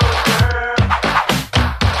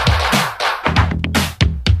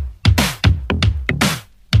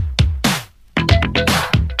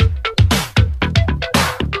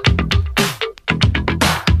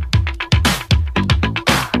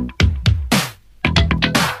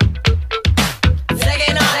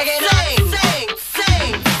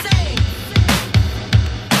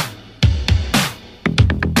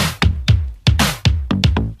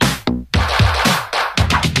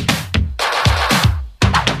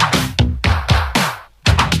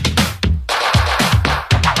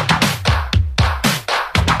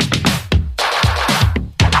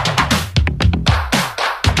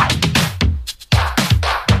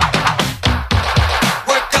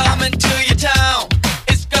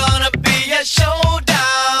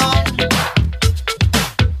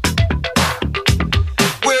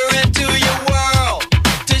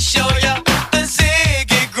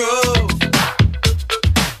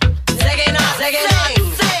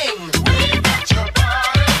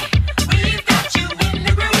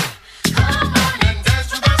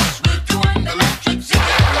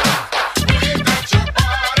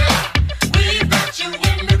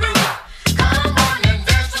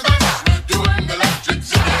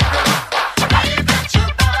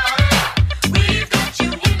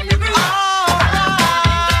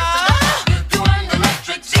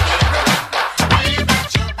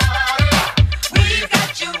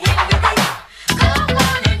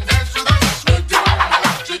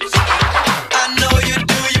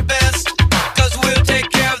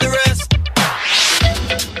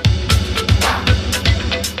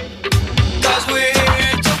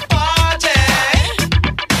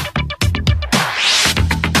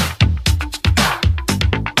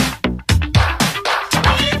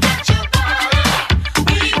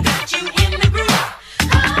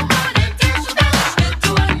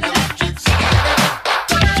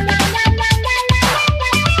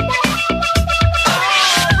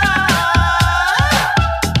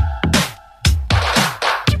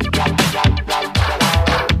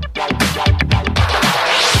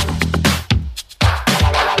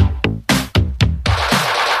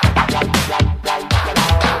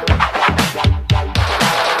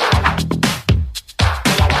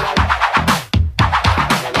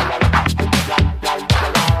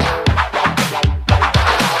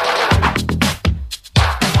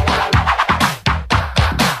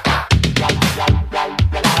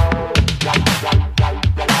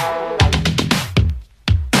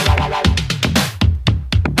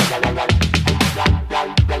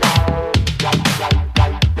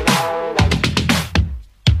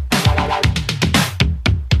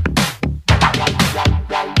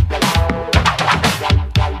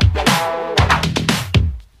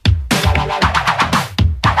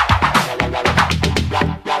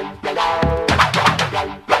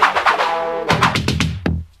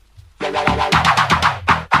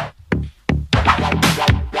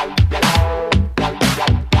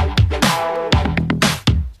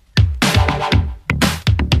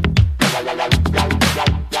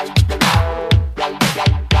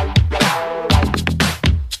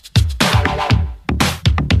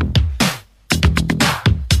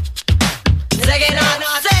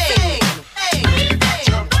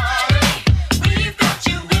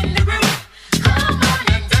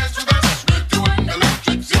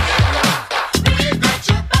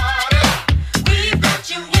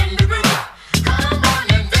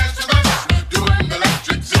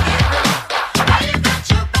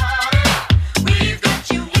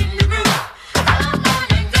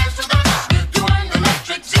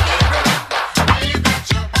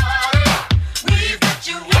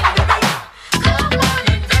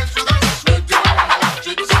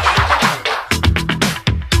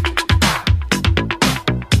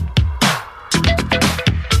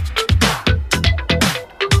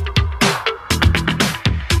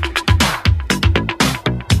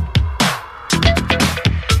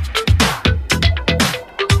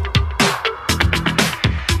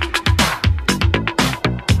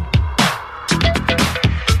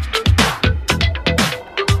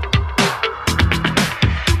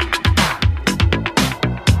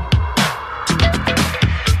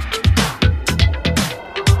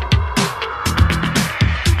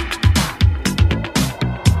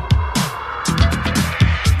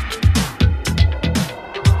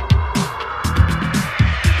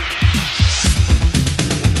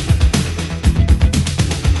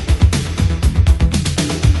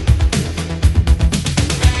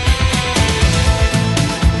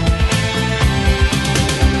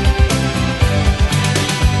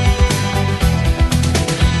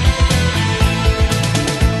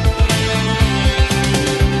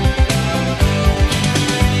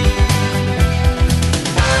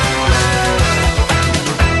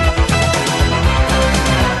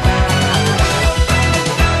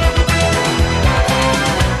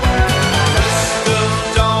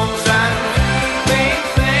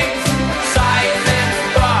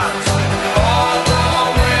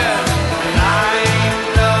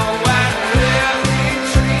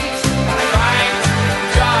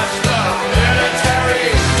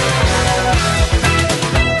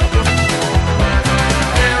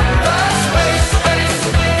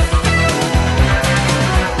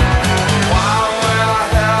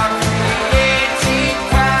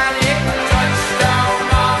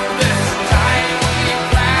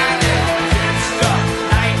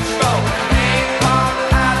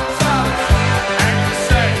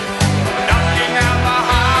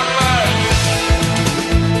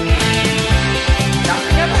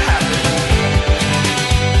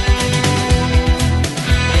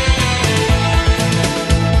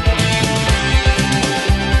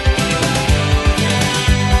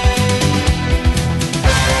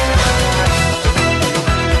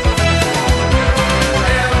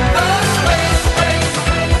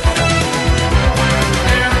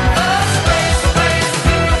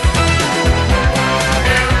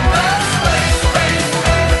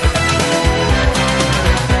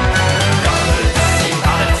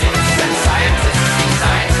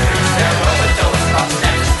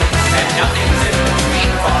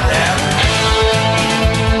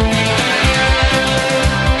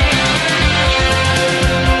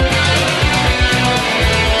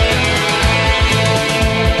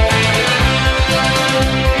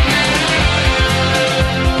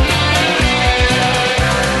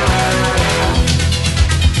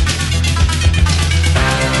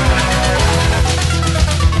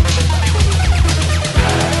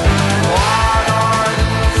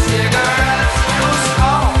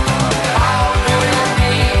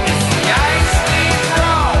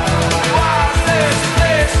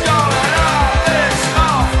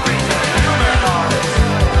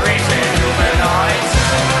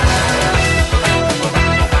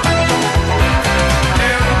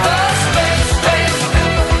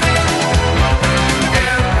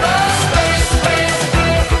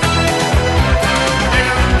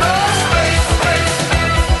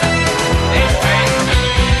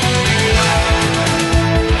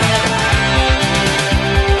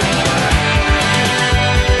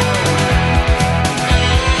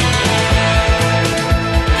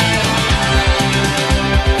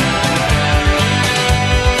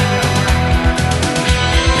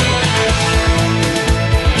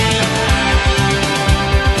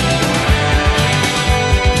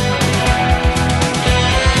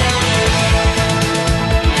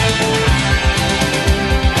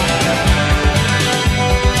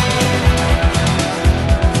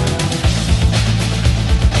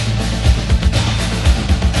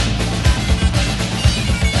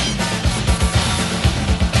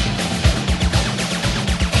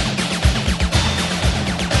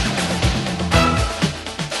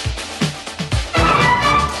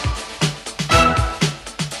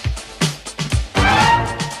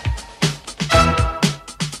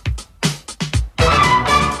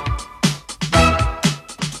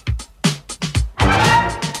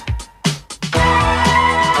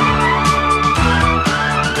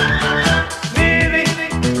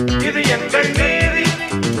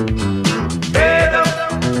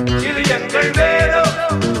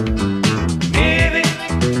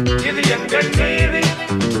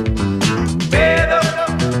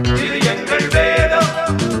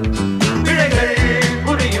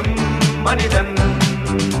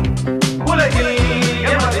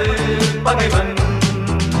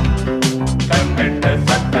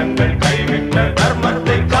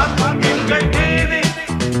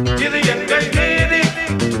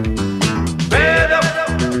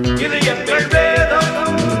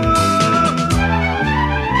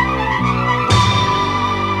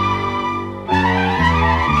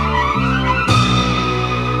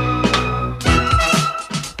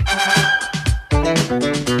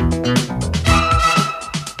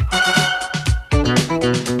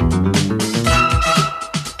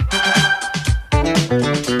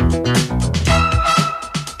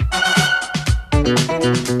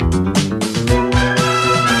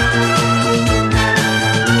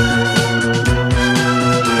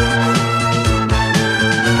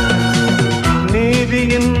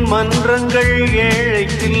 நீதியின் மன்றங்கள்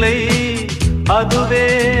ஏழைக்கில்லை, அதுவே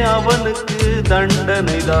அவனுக்கு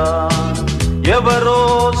தண்டனைதான். எவரோ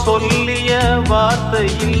சொல்லிய வார்த்தை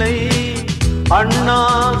இல்லை, அண்ணா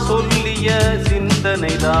சொல்லிய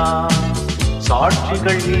சிந்தனைதான்.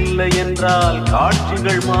 சாட்சிகள் இல்லை என்றால்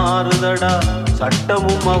காட்சிகள் மாறுதடா,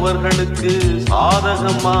 சட்டமும் அவர்களுக்கு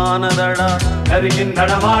சாதகமானதடா. கருகின்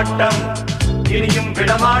நடமாட்டம் இனியும்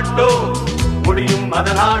விடமாட்டோம், முடியும்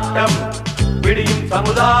அதனாட்டம் விடியும்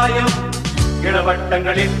சமுதாயம்.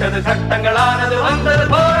 இளவட்டங்கள் இட்டது சட்டங்களானது வந்தது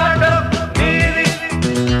போராட்டம். நீதி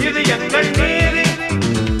இது எங்கள் நீதி,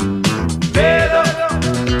 வேதம்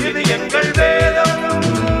இது எங்கள் வேதம்.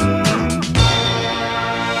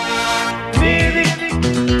 நீதி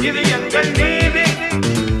இது எங்கள் நீதி,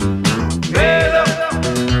 வேதம்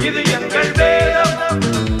இது எங்கள் வேதம்.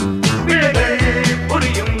 பிழைகள்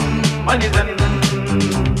புரியும் மனிதன்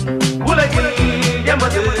உலகில்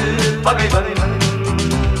எமது பகைவன்.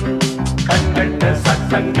 கண்கண்ட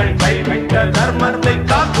சட்டங்கள் கைவிட்ட தர்மத்தை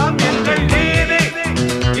காக்கும் எங்கள் நீதி,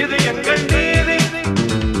 இது எங்கள் நீதி,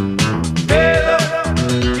 வேதம்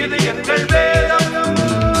இது எங்கள் வேதம்.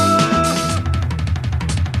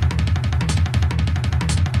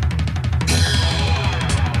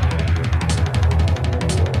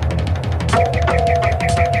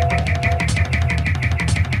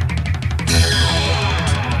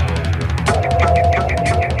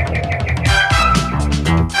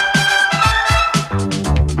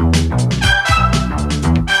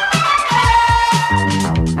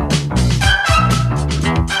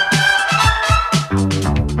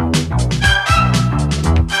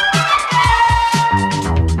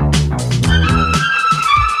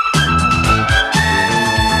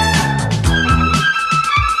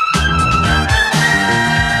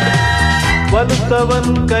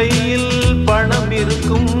 வலுத்தவன் கையில் பணம்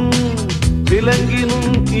இருக்கும்,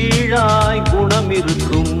 விலங்கினும் கீழாய் குணம்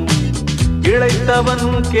இருக்கும். இளைத்தவன்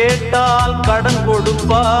கேட்டால் கடன்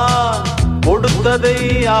கொடுப்பான், கொடுத்ததை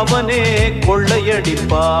அவனே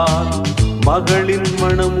கொள்ளையடிப்பான். மகளின்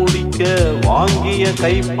மனம் முடிக்க வாங்கிய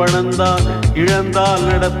கைப்பணந்தான், இழந்தால்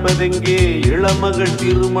நடப்பதெங்கே இளமகள்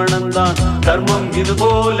திருமணந்தான். தர்மம்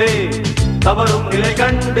இதுபோலே தவறும் நிலை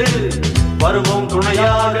கண்டு வருவோம்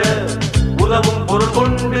துணையாக, உதவும் பொருள்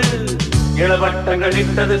கொண்டு. இளவட்டங்கள்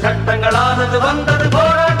இட்டது சட்டங்களானது வந்தது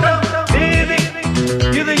போராட்டம். நீதி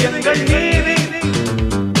இது எங்கள் நீதி,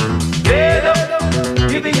 வேதம்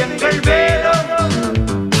இது எங்கள் வேதம்.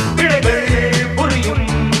 பிழைகள் புரியும்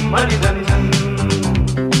மனிதன்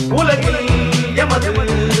உலகில் எமது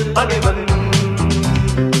பகைவன்.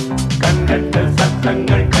 கண்கட்ட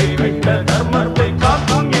சட்டங்கள் கைவிட்ட தர்மத்தை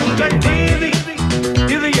காக்கும் எங்கள் நீதி,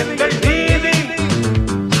 இது எங்கள் நீதி,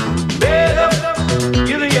 வேதம்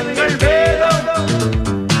இது எங்கள் வேதம்.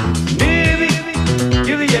 நீதி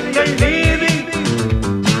இது எங்கள் நீதி,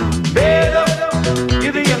 வேதம்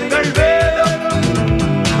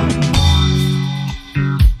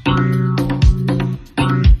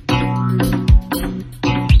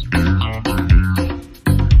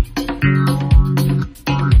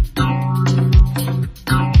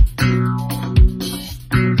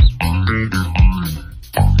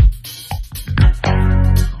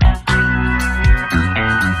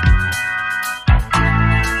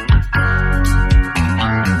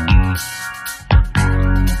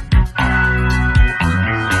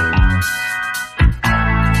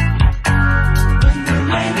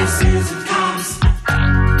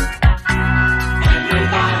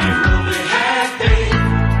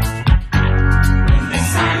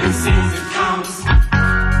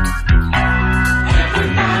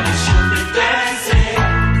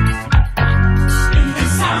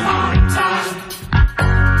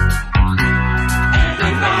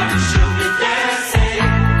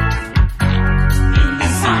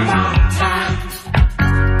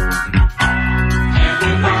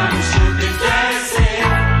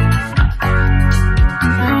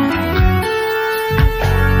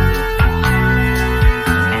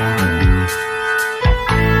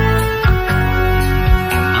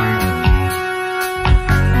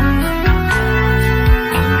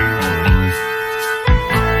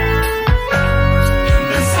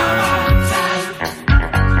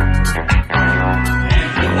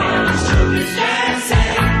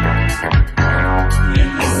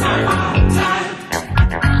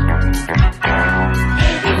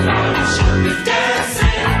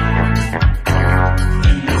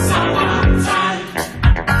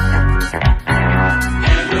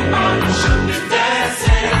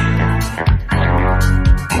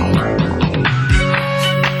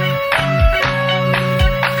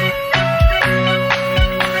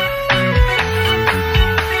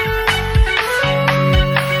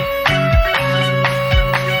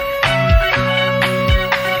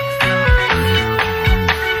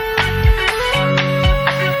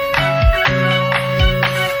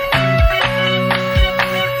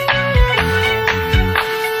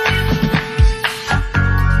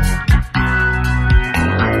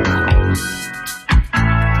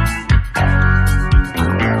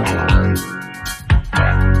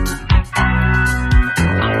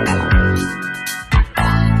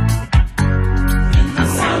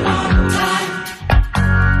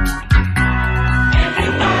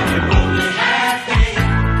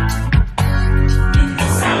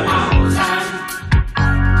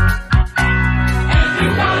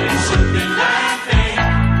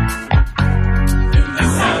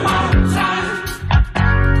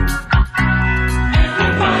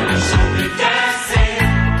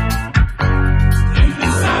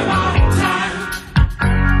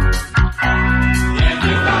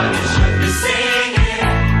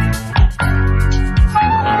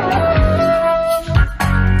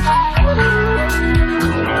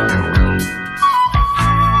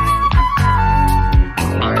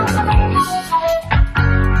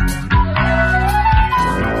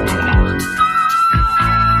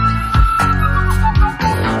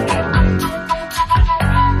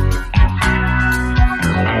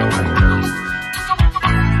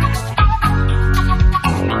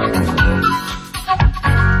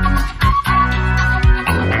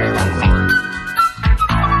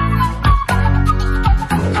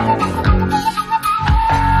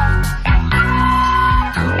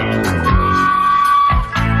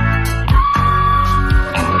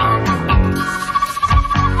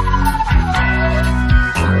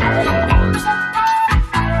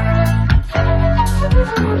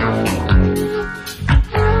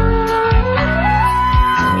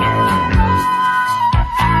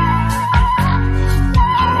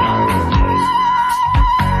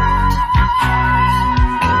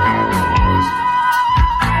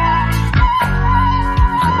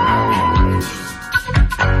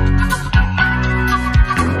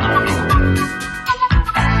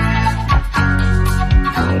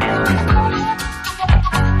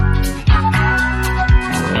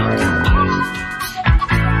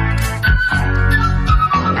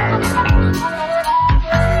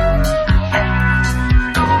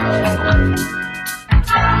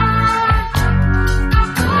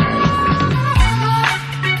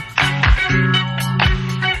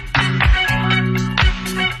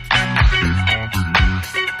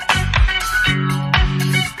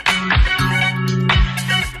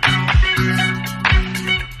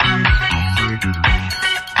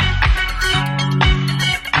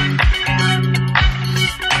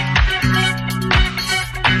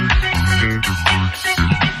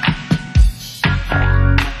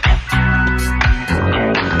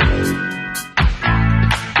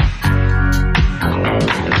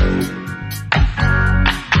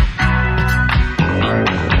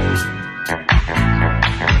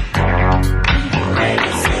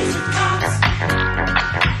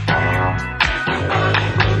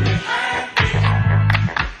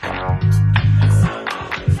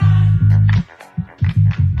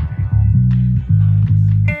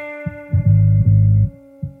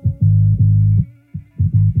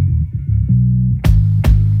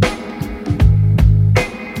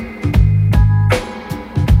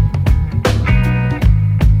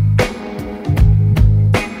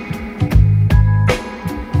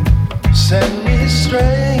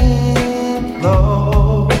strength,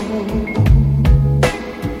 Lord,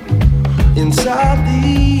 inside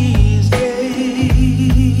these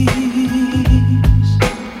days.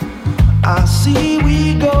 I see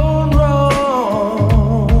we gone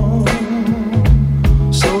wrong,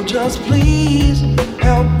 so just please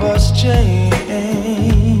help us change.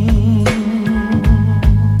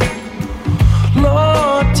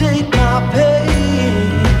 Lord, take my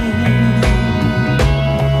pain,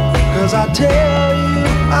 'cause I tell you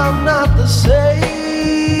I'm not the same,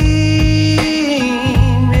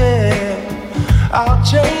 yeah. I'll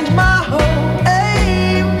change my whole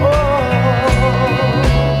aim,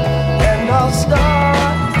 and I'll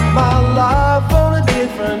start my life on a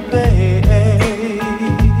different page.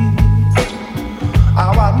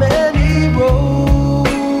 I've got many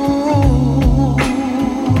roads,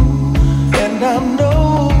 and I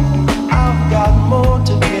know I've got more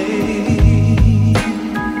to gain,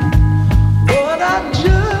 but I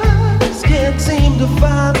just can't seem to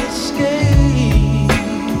find escape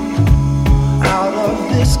out of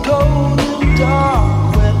this cold and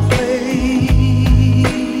dark, wet place.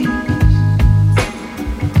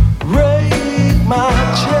 Break my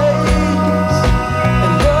chains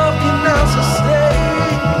and love can now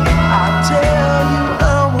sustain. I tell you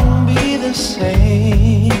I won't be the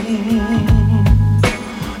same,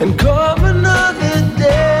 and come another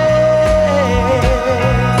day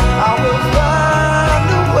I will find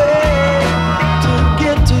a way to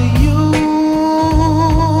get to you,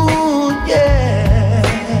 yeah.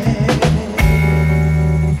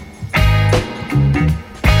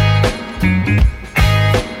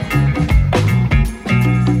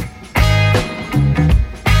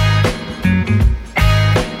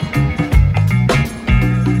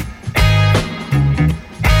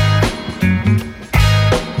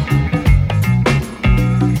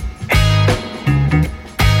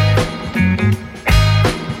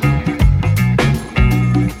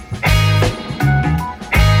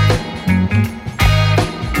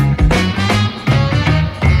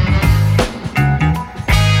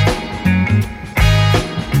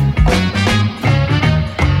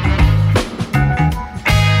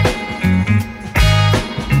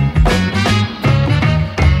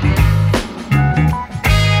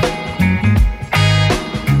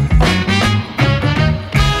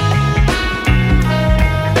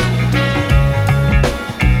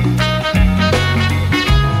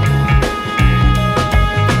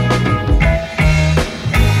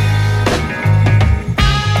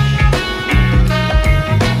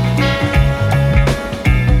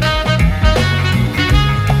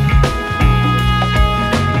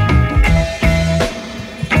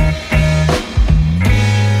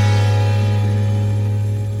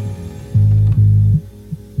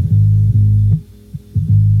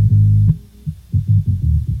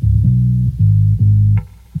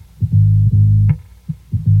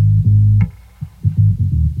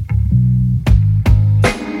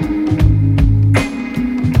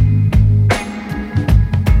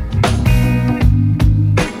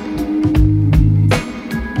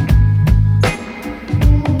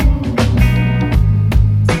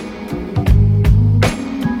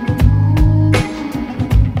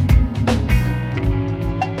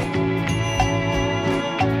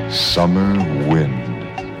 Summer wind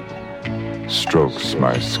strokes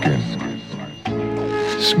my skin,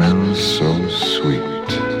 smells so sweet,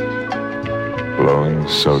 blowing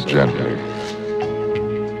so gently.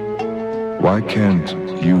 Why can't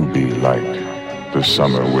you be like the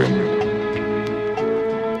summer wind?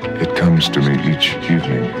 It comes to me each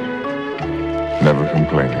evening, never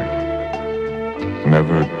complaining,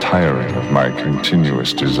 never tiring of my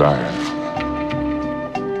continuous desire.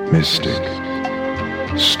 Mystic,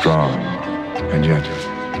 strong, and yet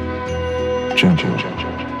gentle.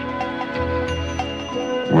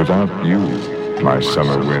 Without you, my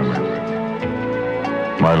summer wind,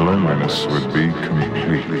 my loneliness would be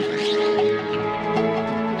complete.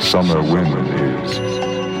 Summer wind is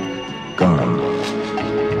gone,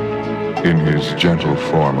 in his gentle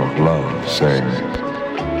form of love, saying,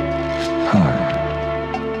 hi,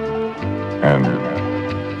 and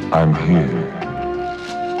I'm here,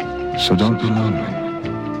 so don't be lonely.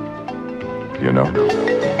 You know.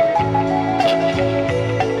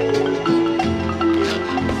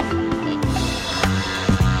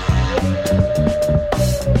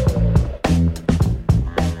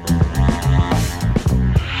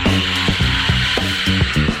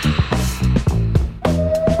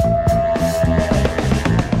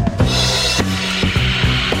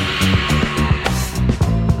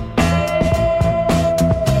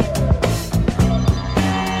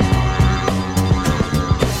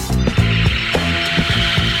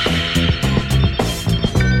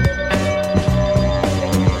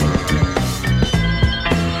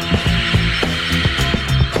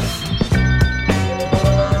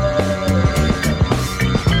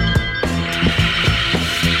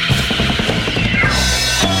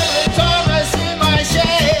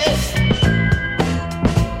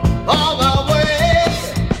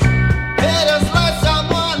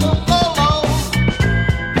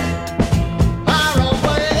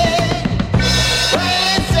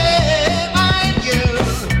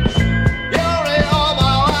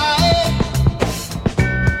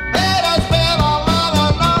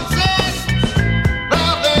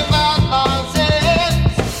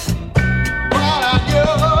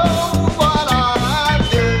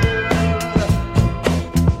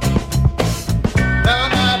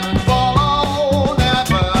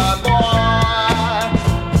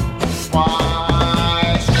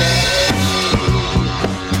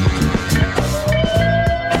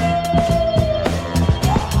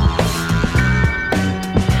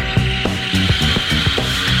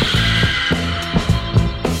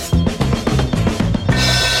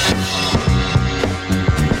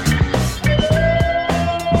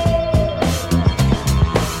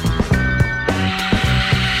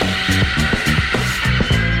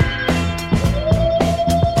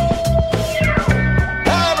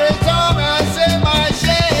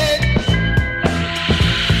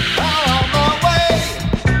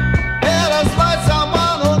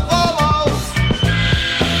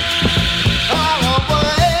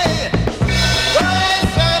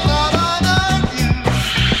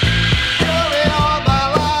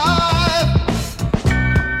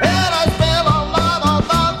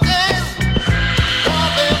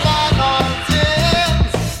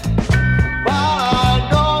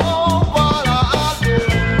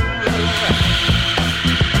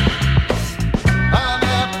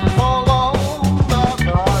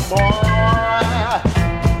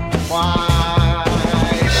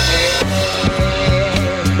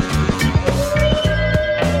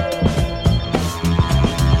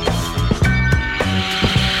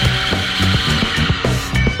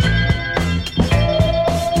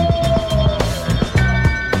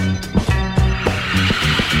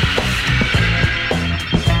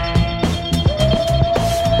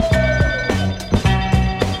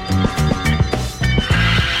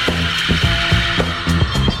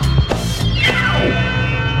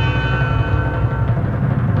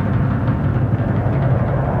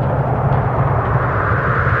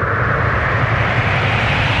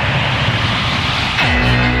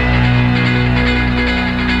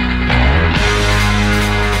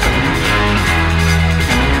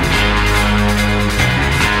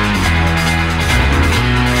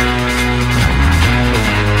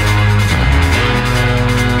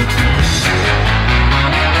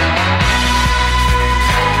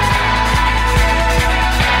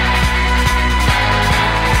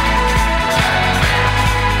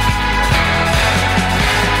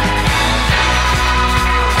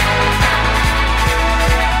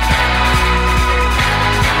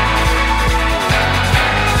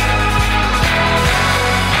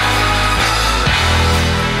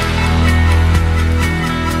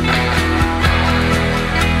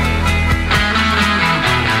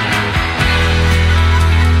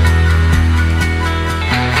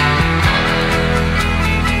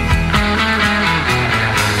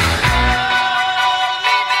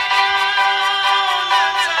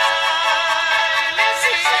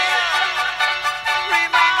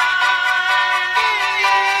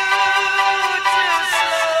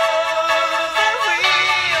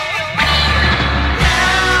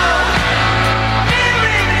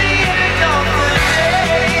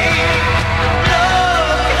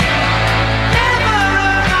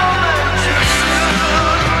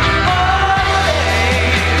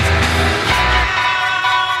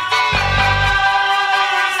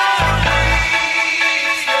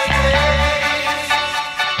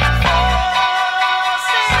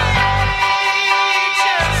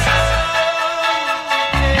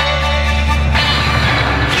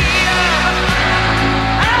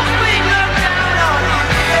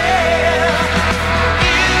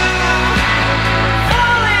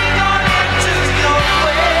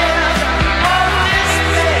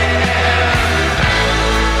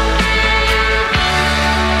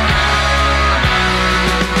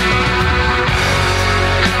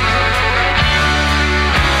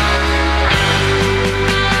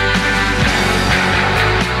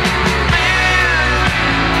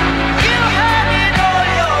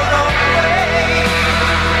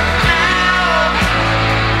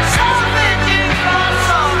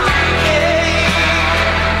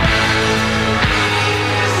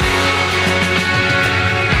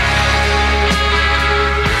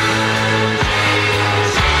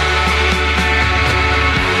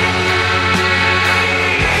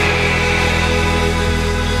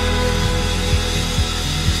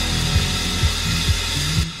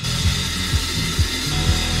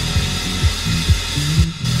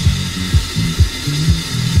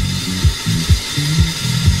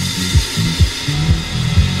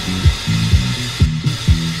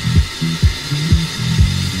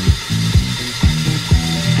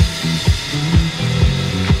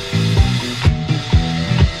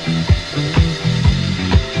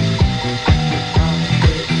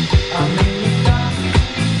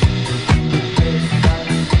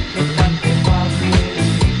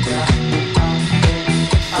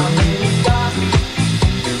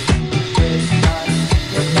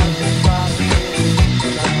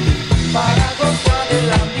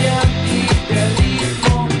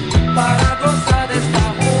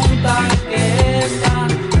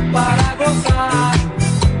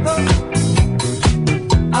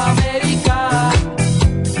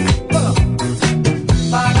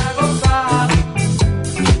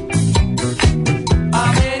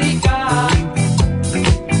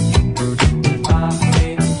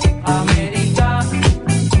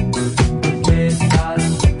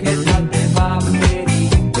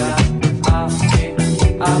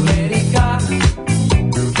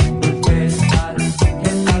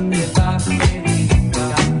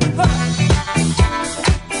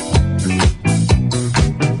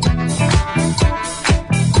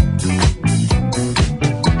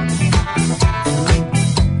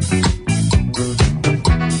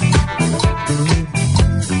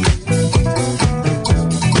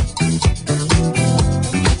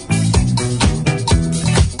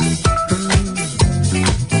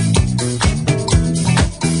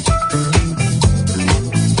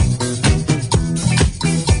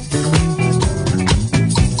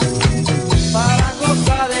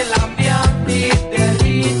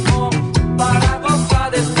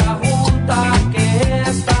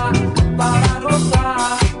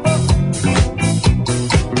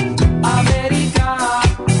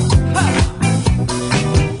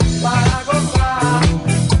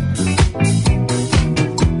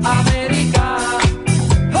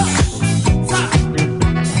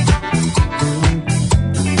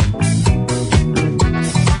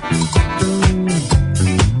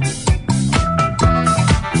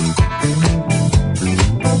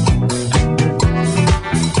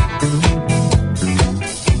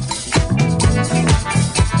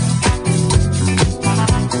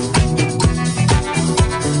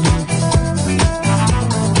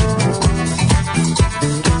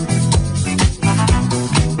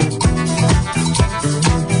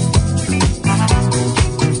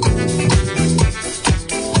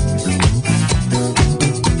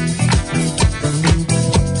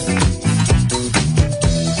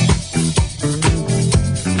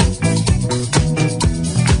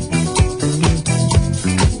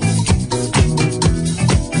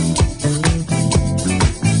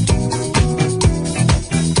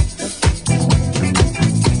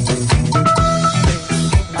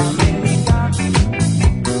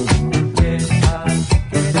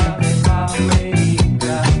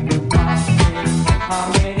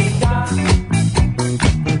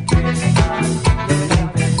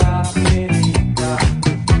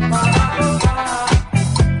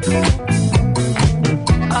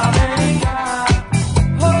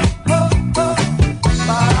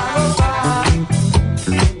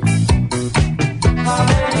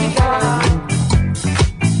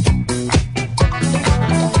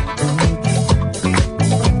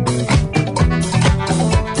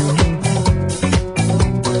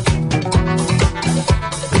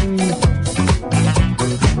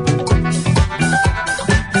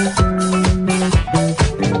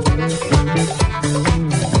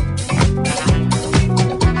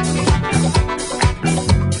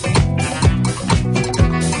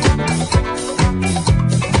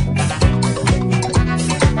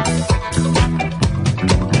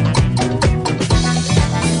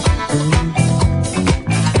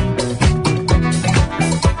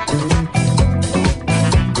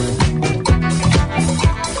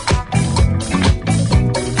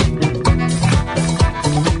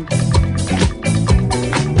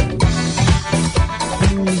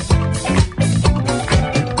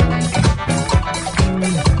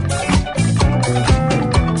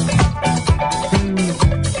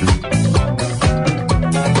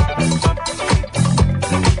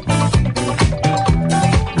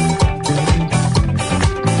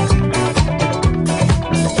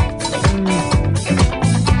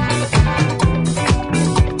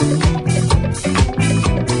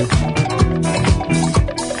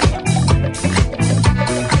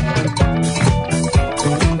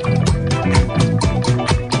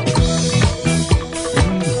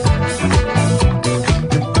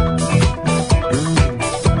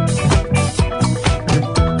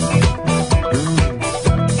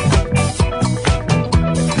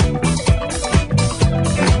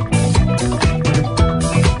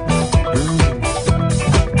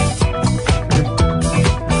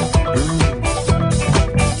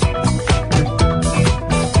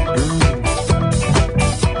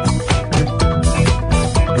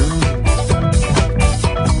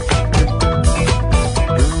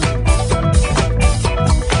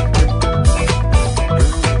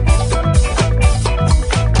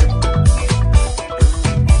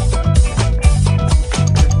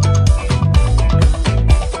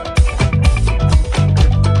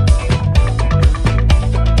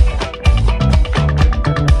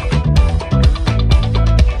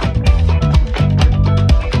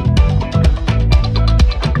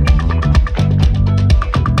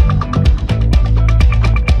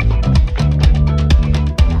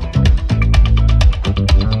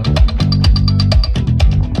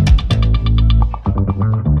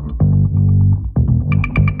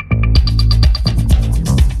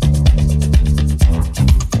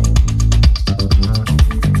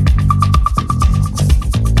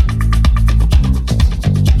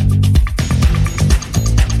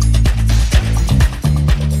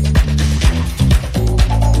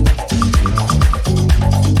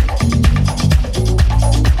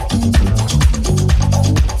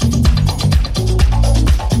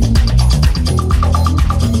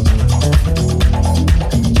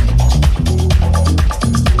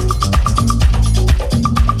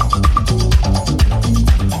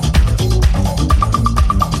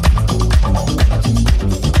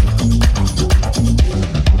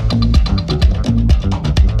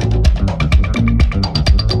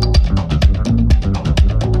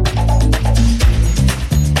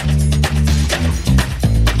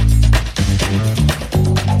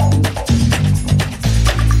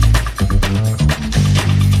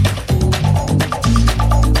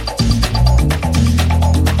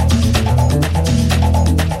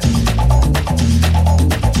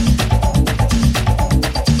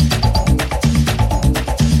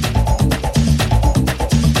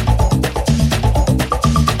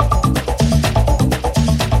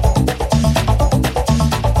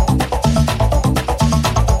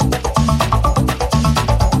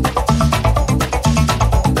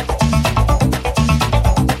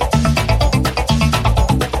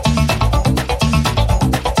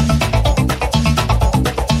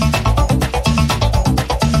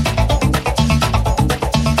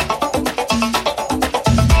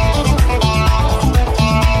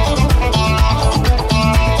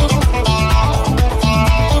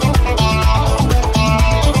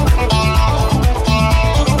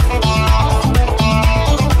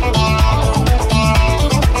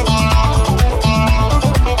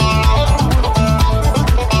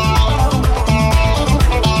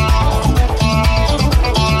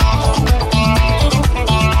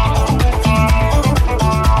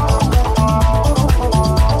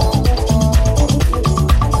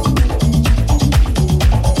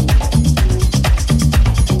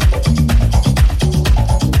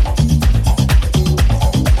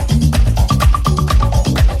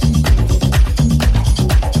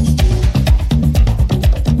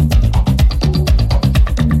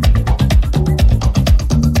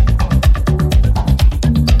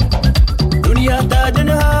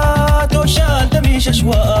 تميش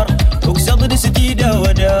أشوار وقصد ستيدة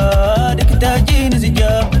ودادك تاجين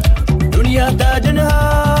زجام دنيا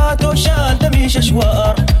تاجنها توشال تميش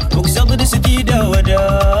أشوار وقصد ستيدة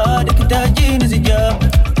ودادك تاجين زجام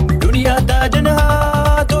دنيا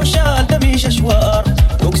تاجنها توشال تميش أشوار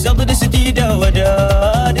وقصد ستيدة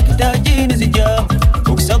ودادك تاجين زجام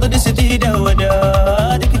وقصد ستيدة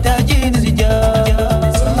ودادك تاجين زجام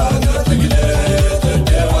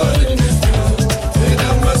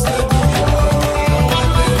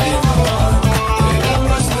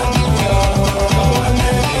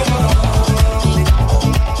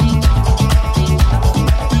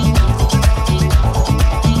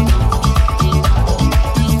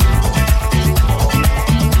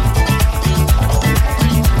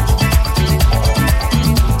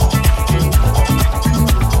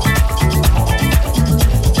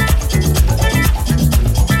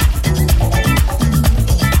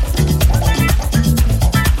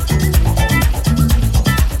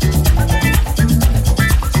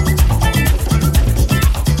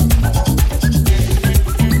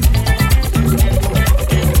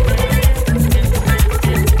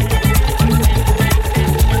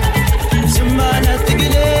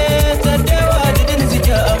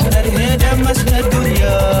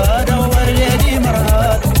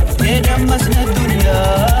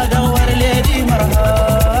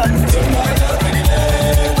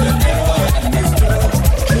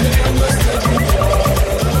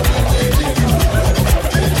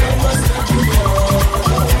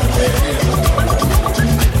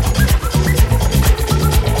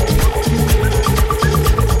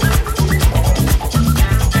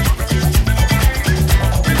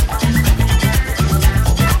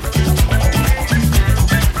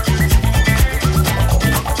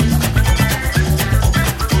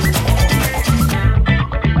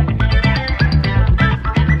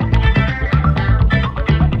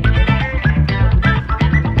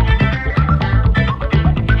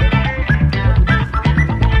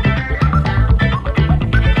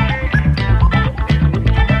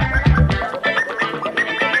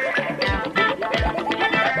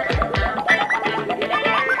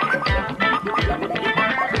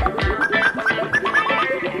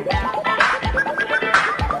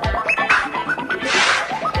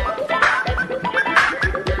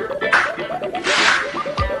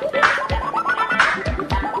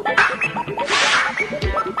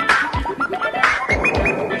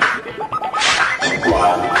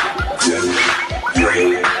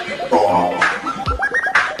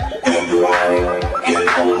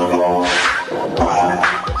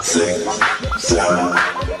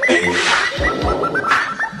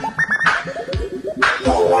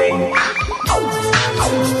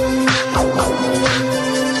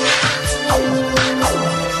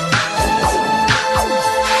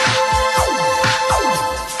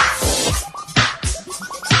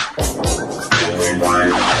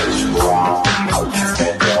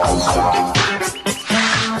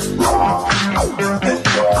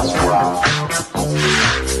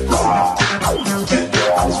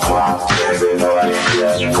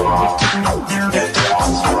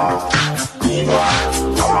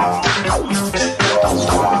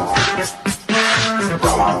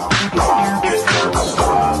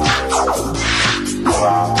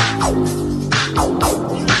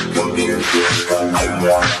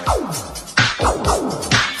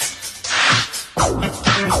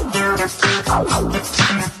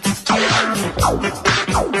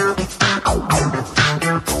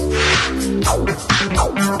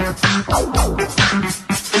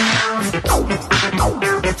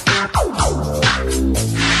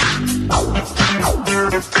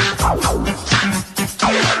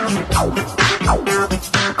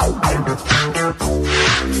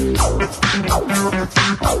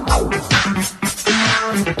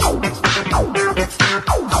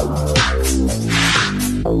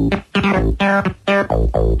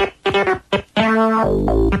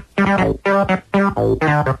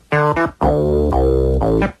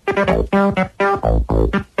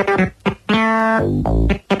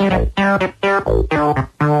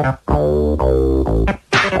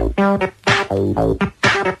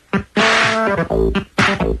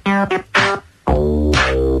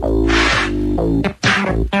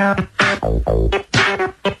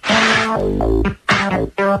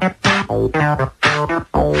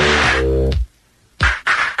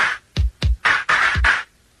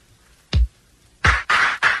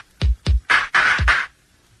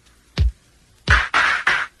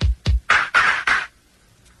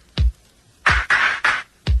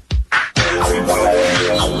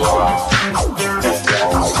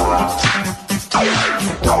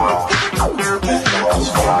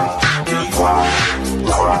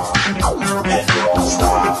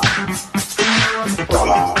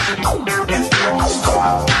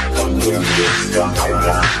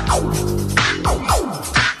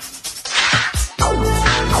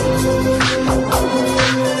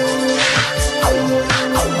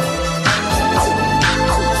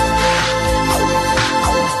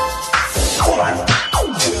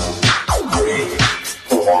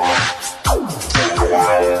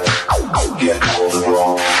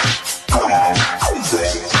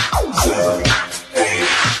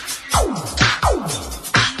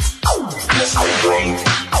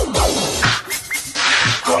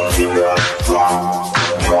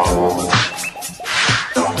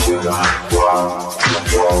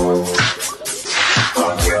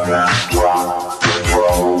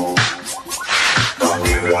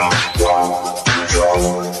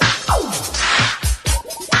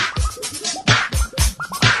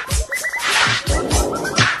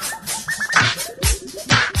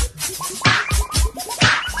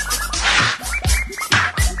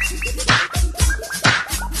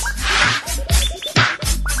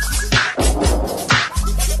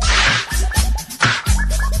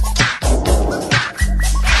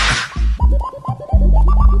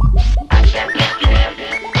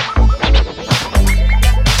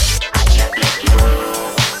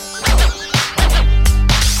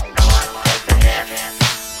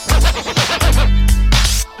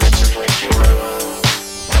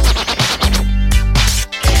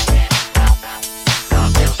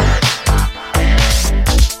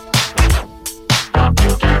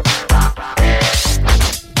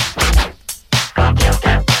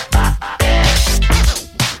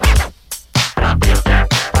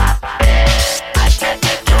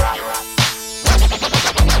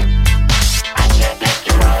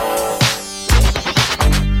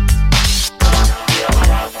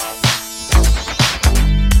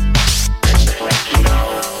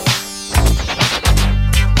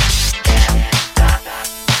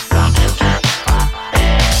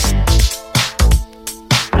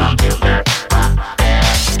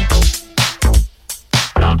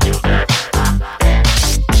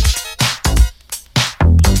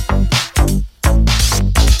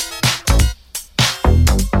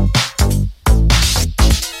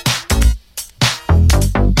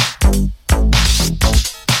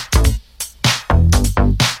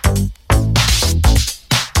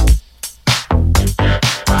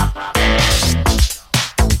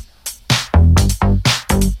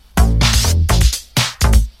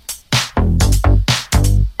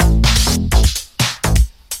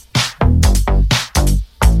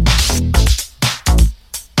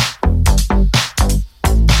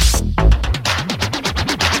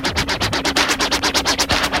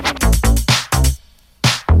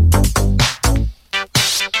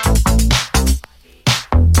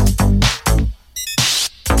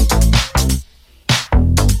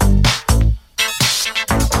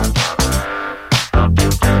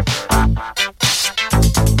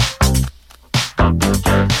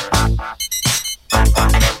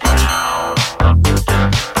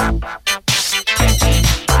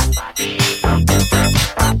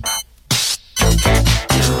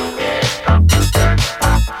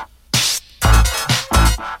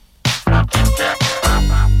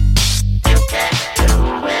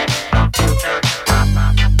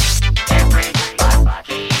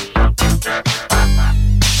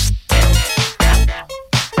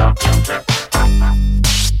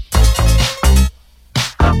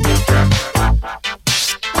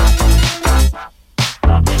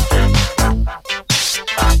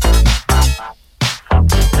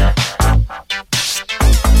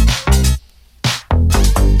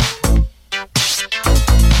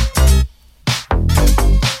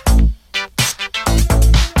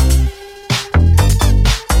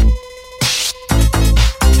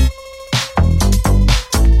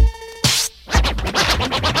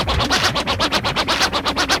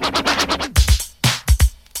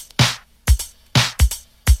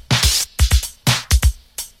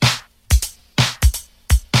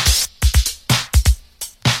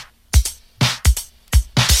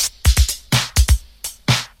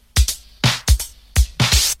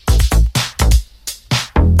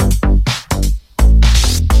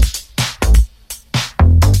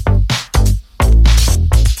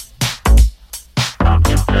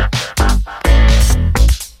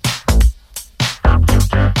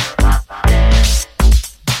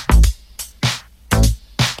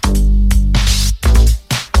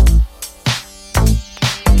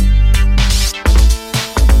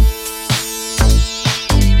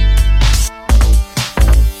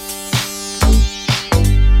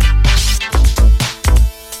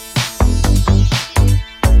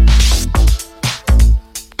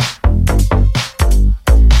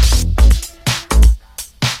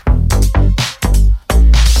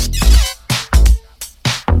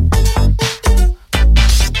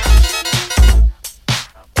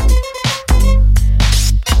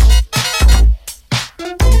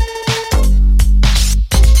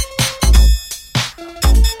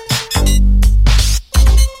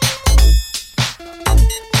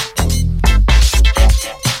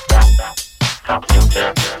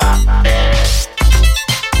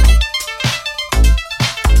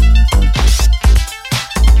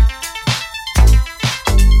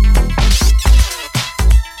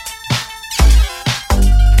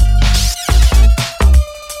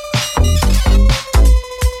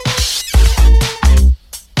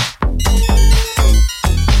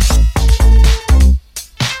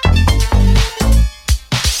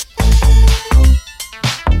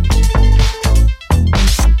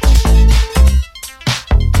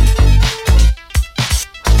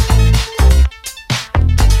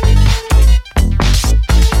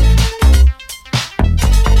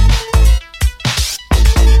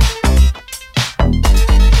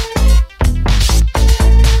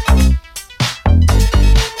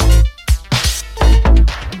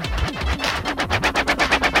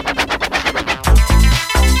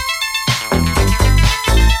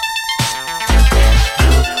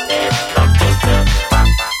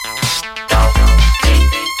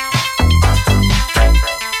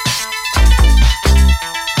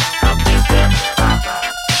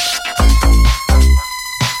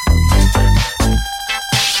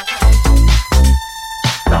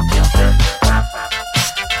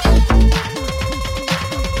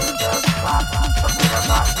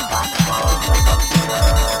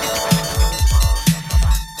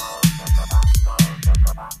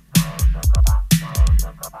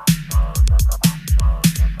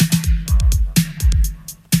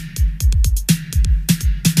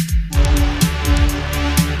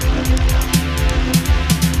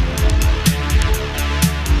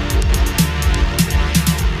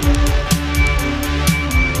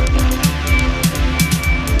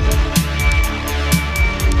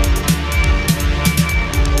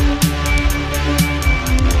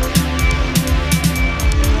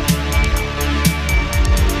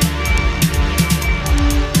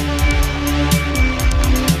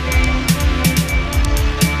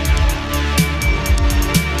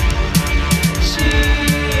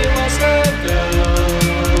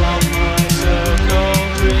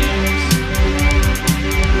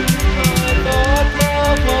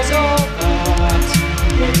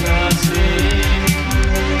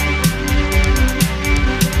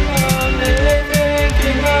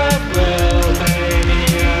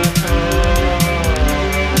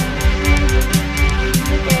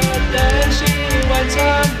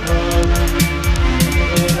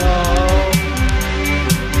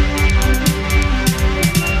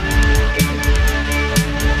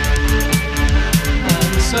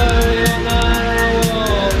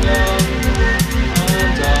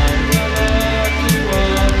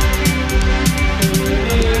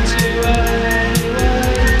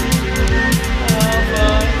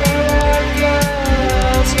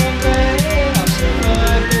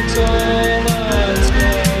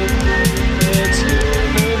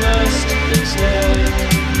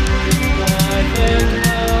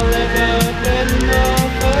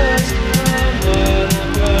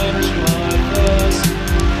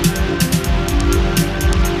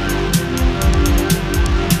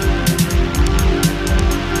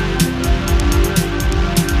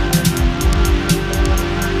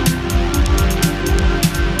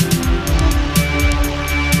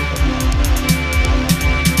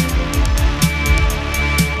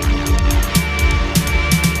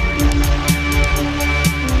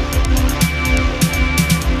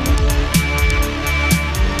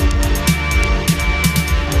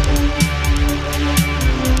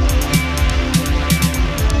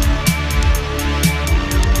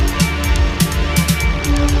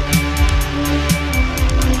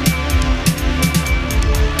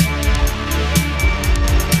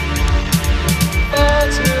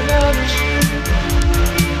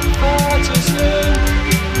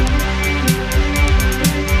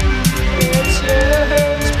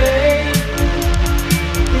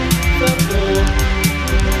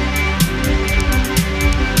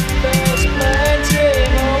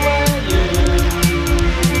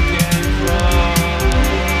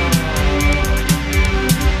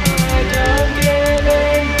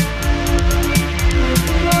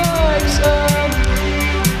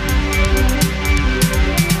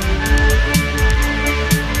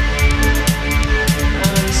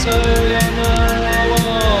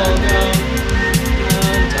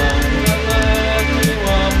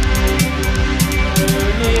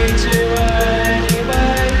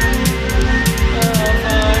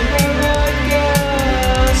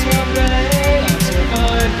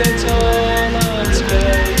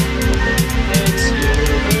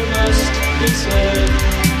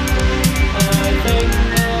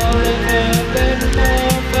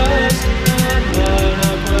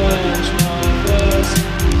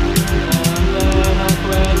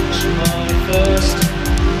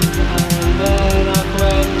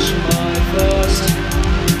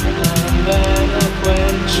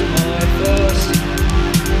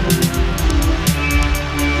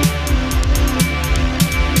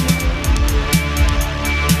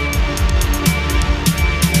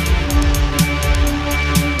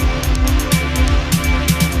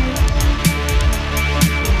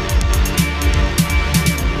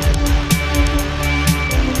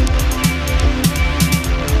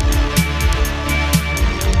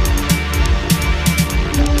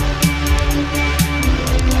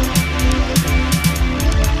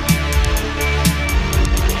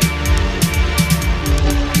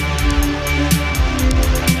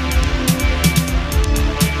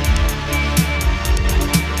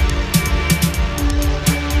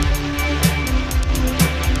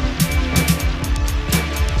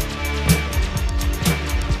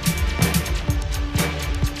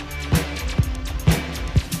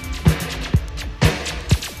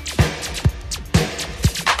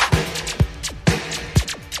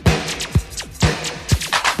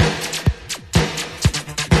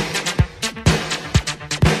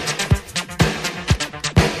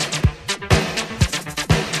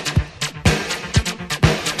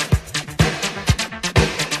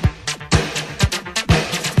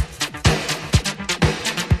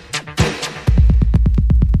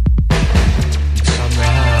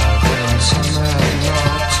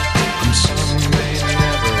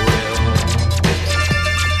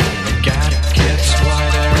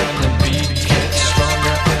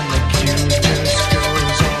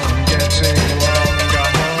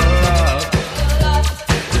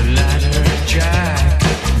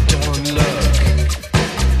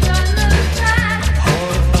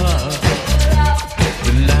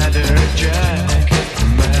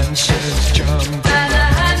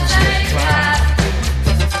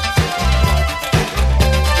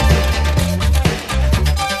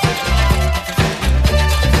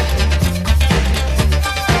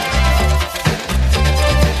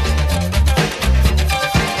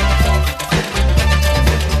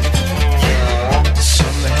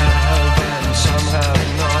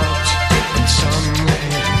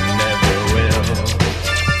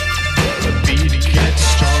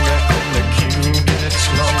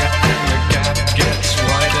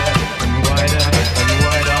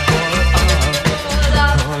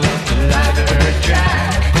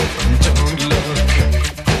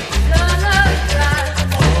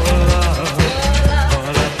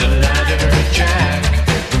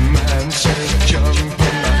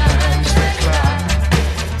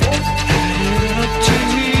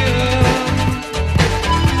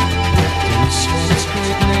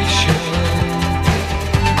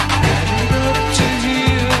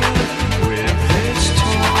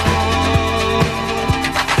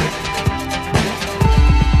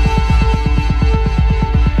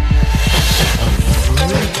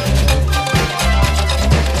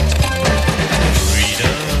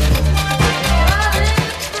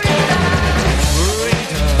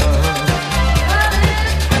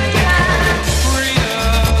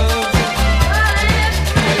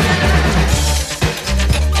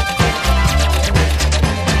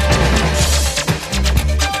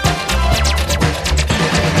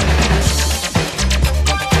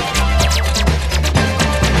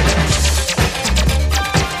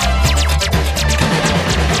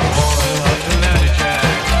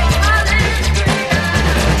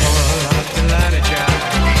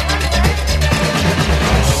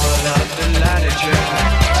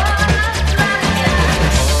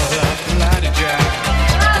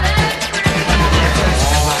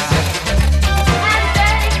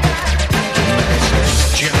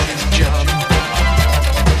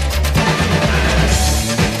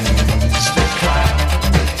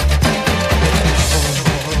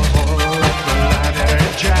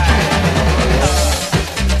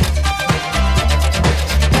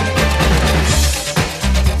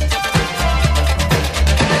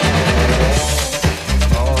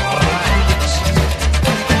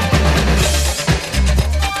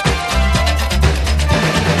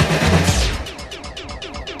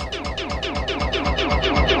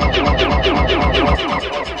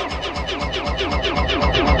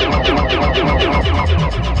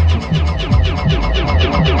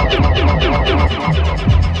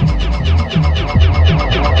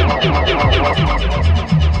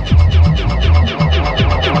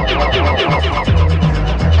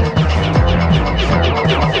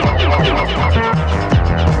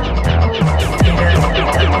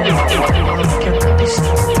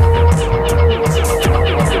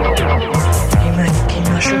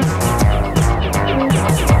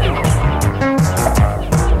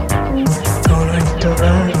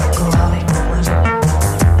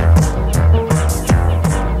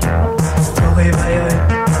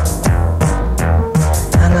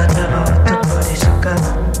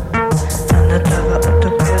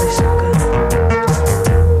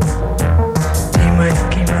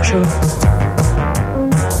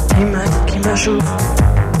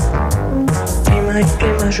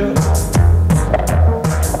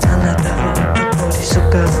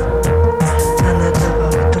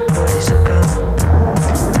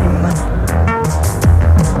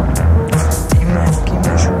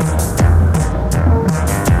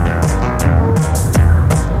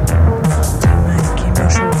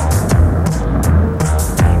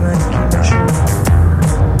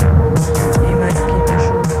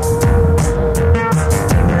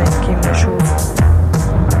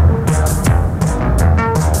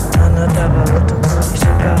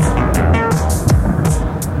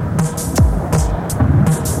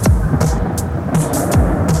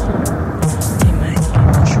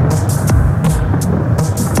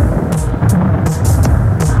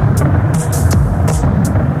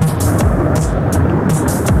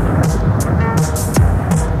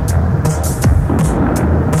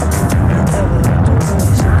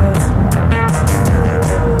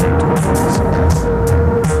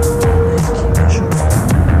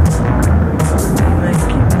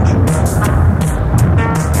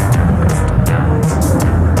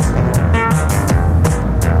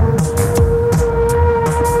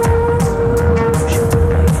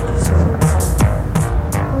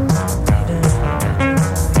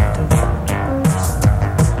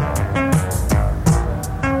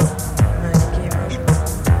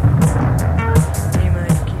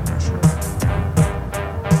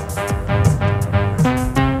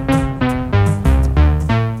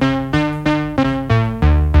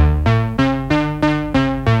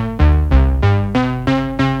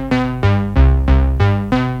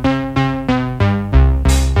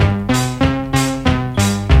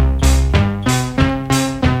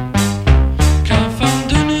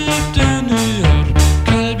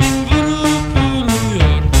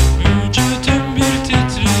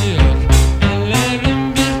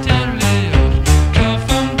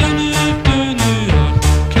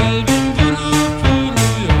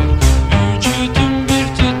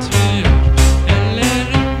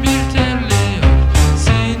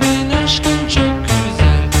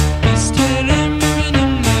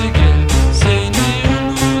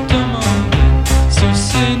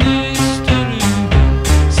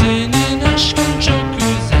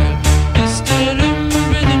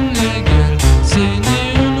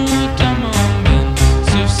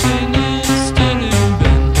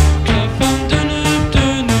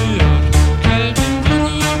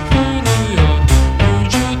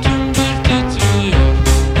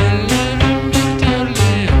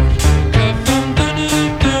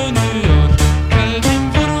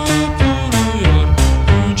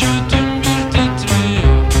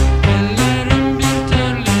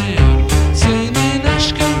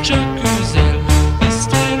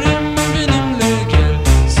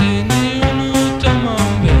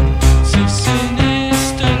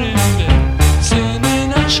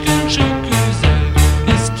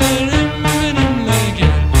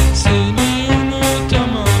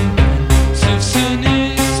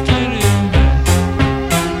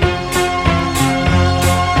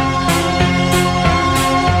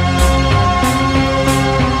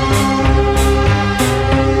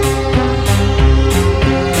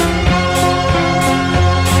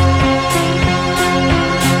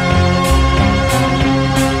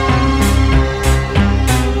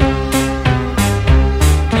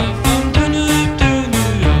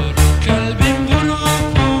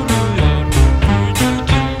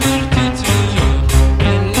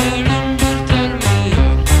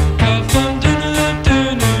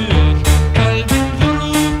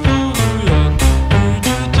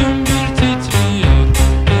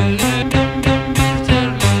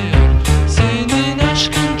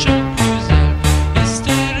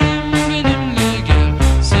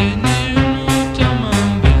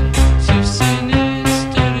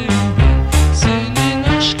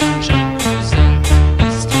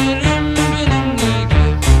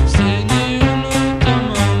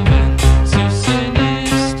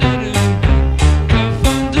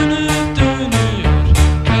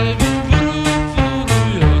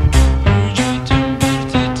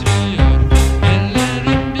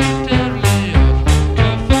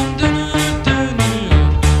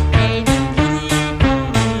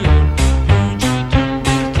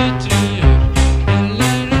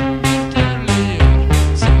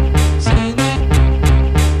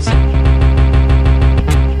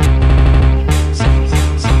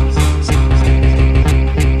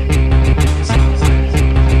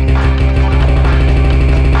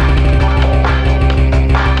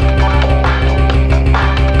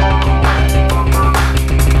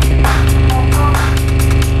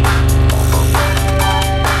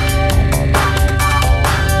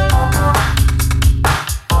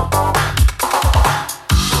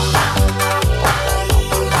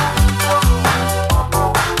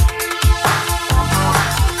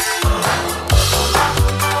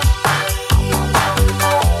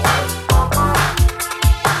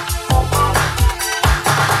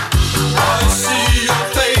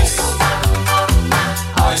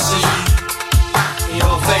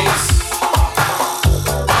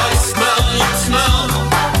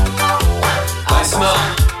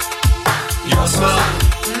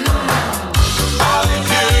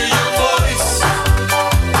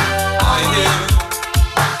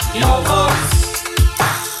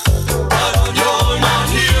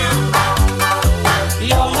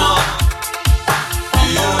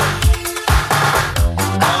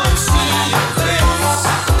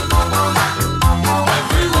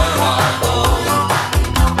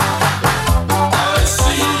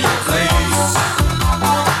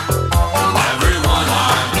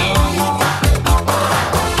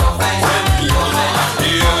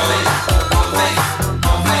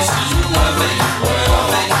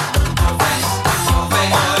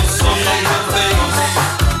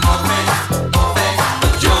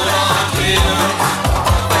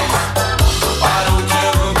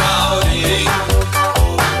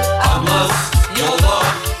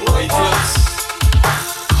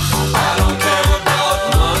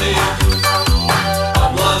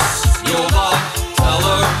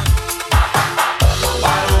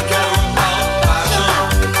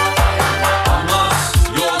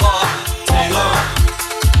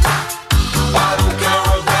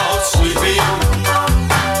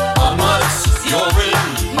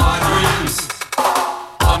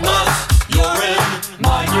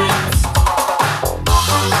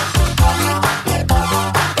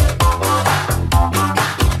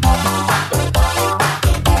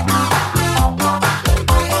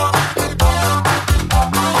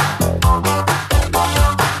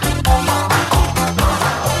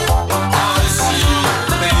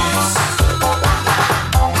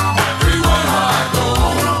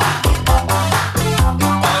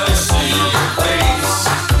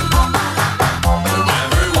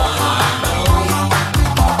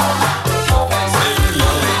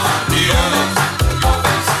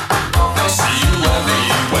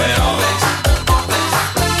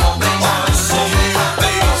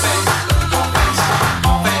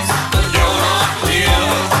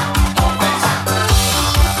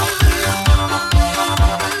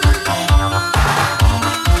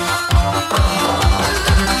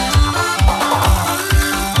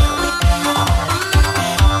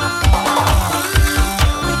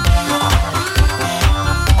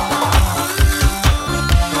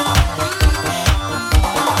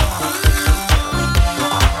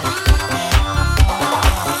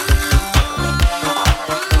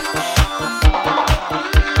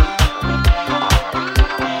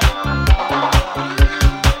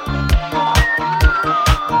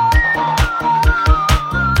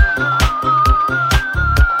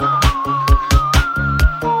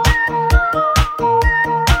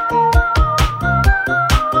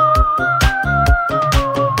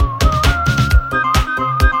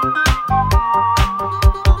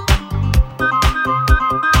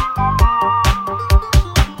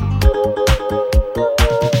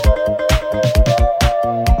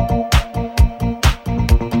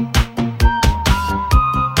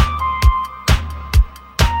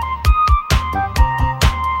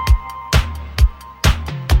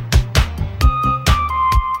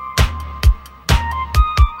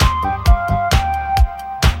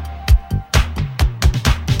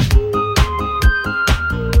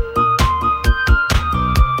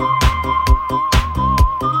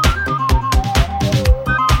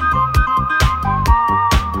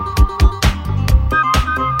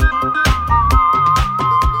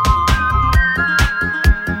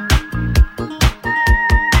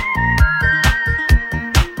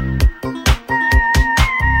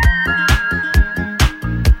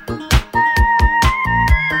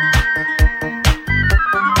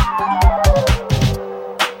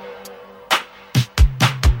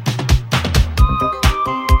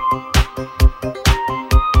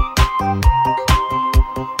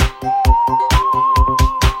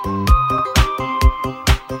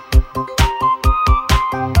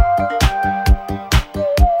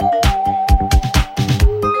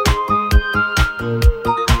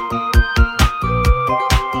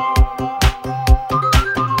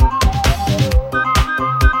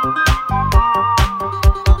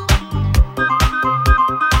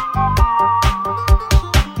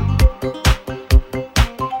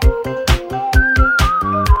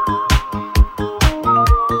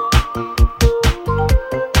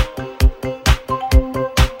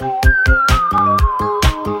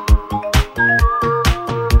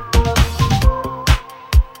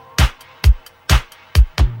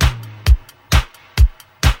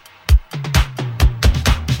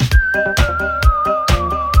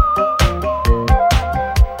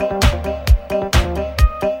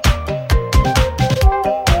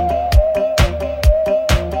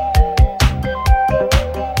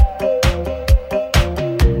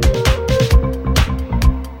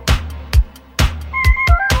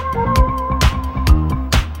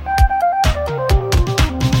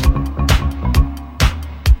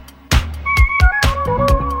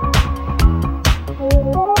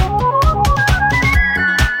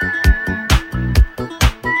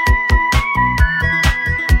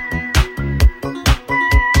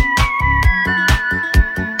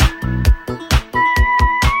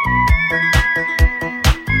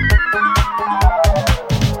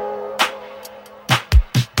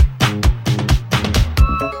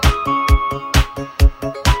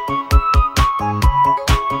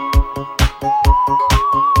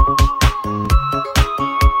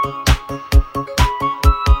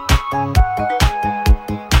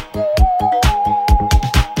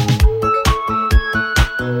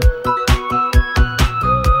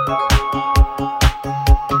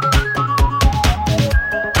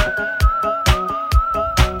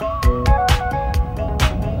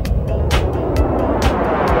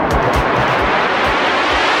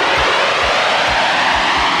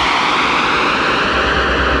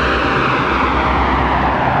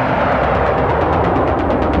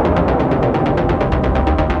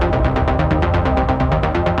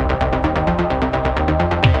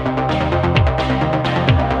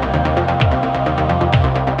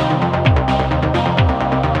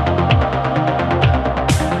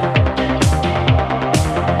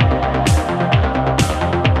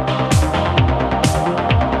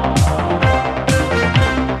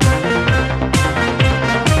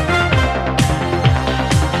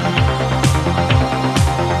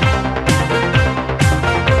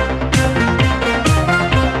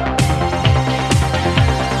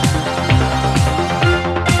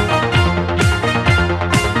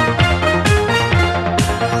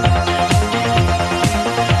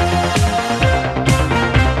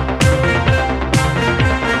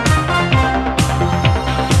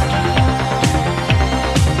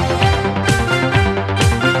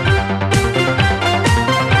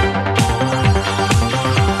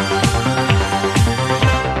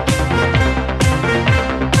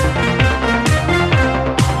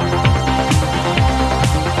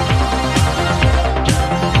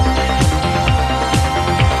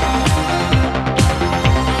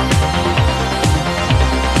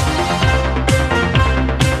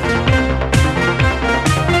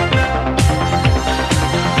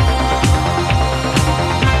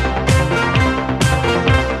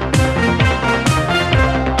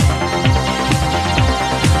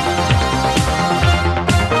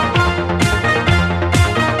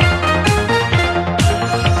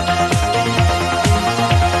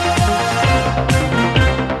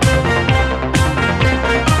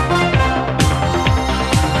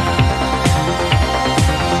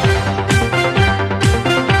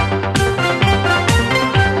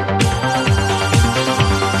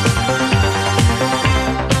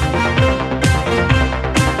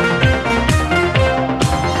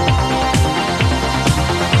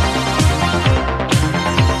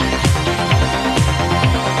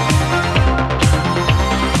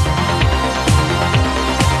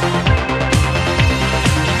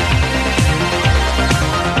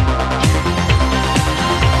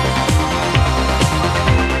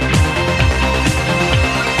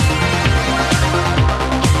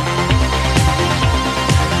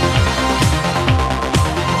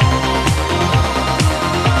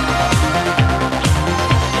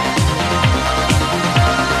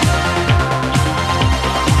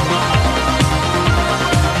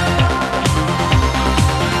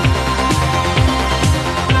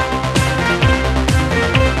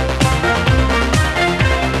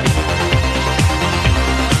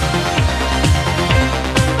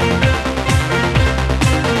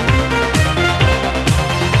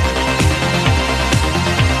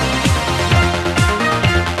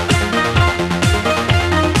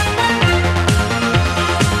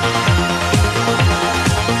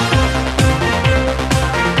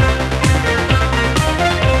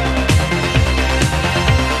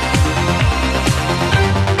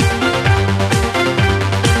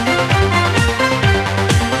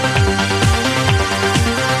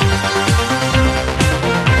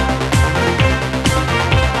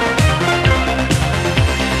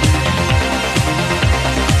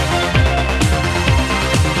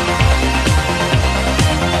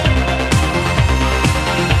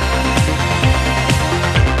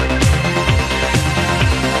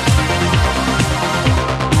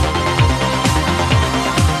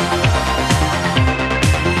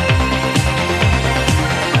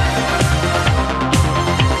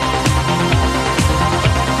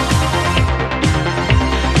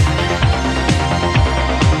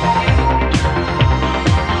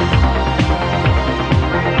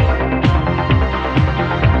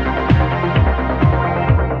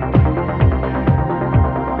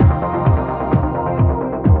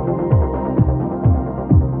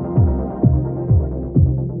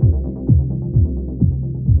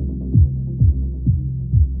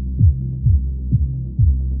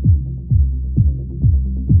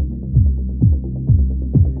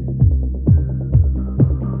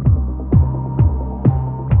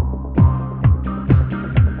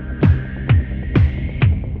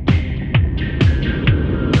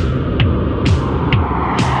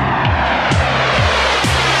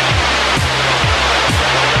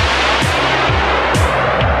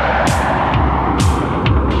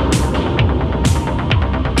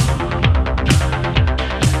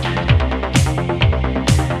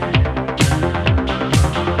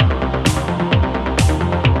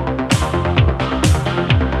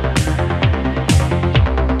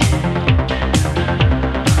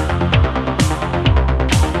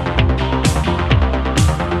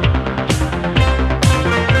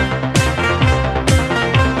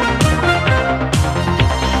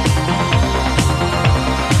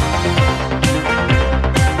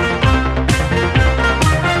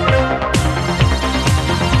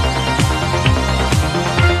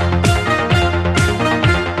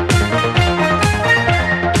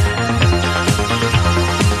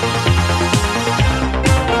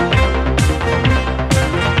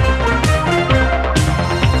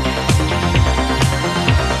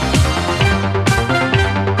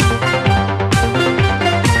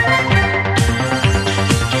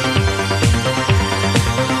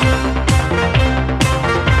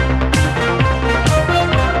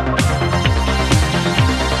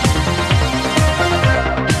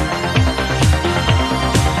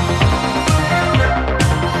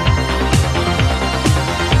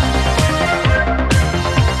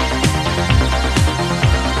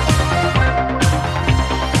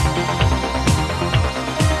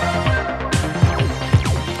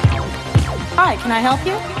help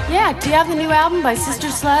you? Yeah, do you have the new album by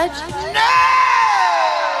Sister Sledge?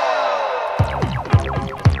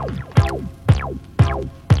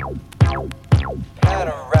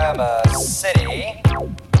 Panorama City,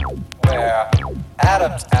 where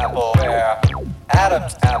Adam's apples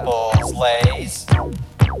lays,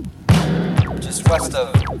 just west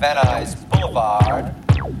of Van Nuys Boulevard,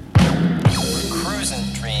 where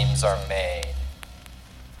cruising dreams are made.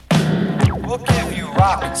 We'll give you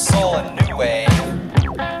rock, soul, and new wave,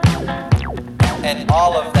 and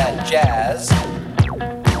all of that jazz,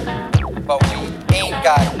 but we ain't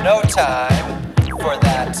got no time for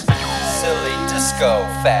that silly disco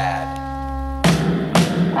fad.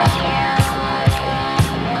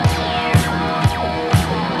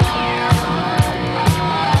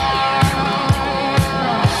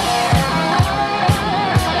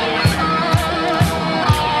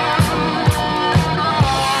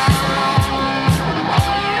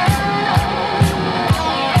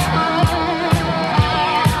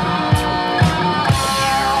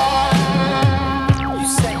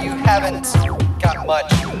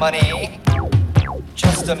 Much money,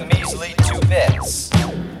 just a measly 2 bits.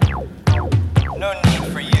 No need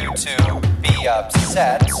for you to be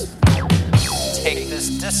upset. Take this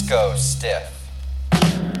disco stiff.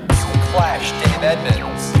 Some Clash, Dave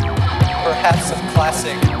Edmunds, perhaps some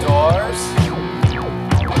classic Doors.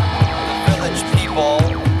 The Village People,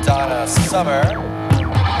 Donna Summer,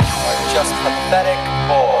 are just pathetic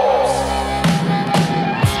bores.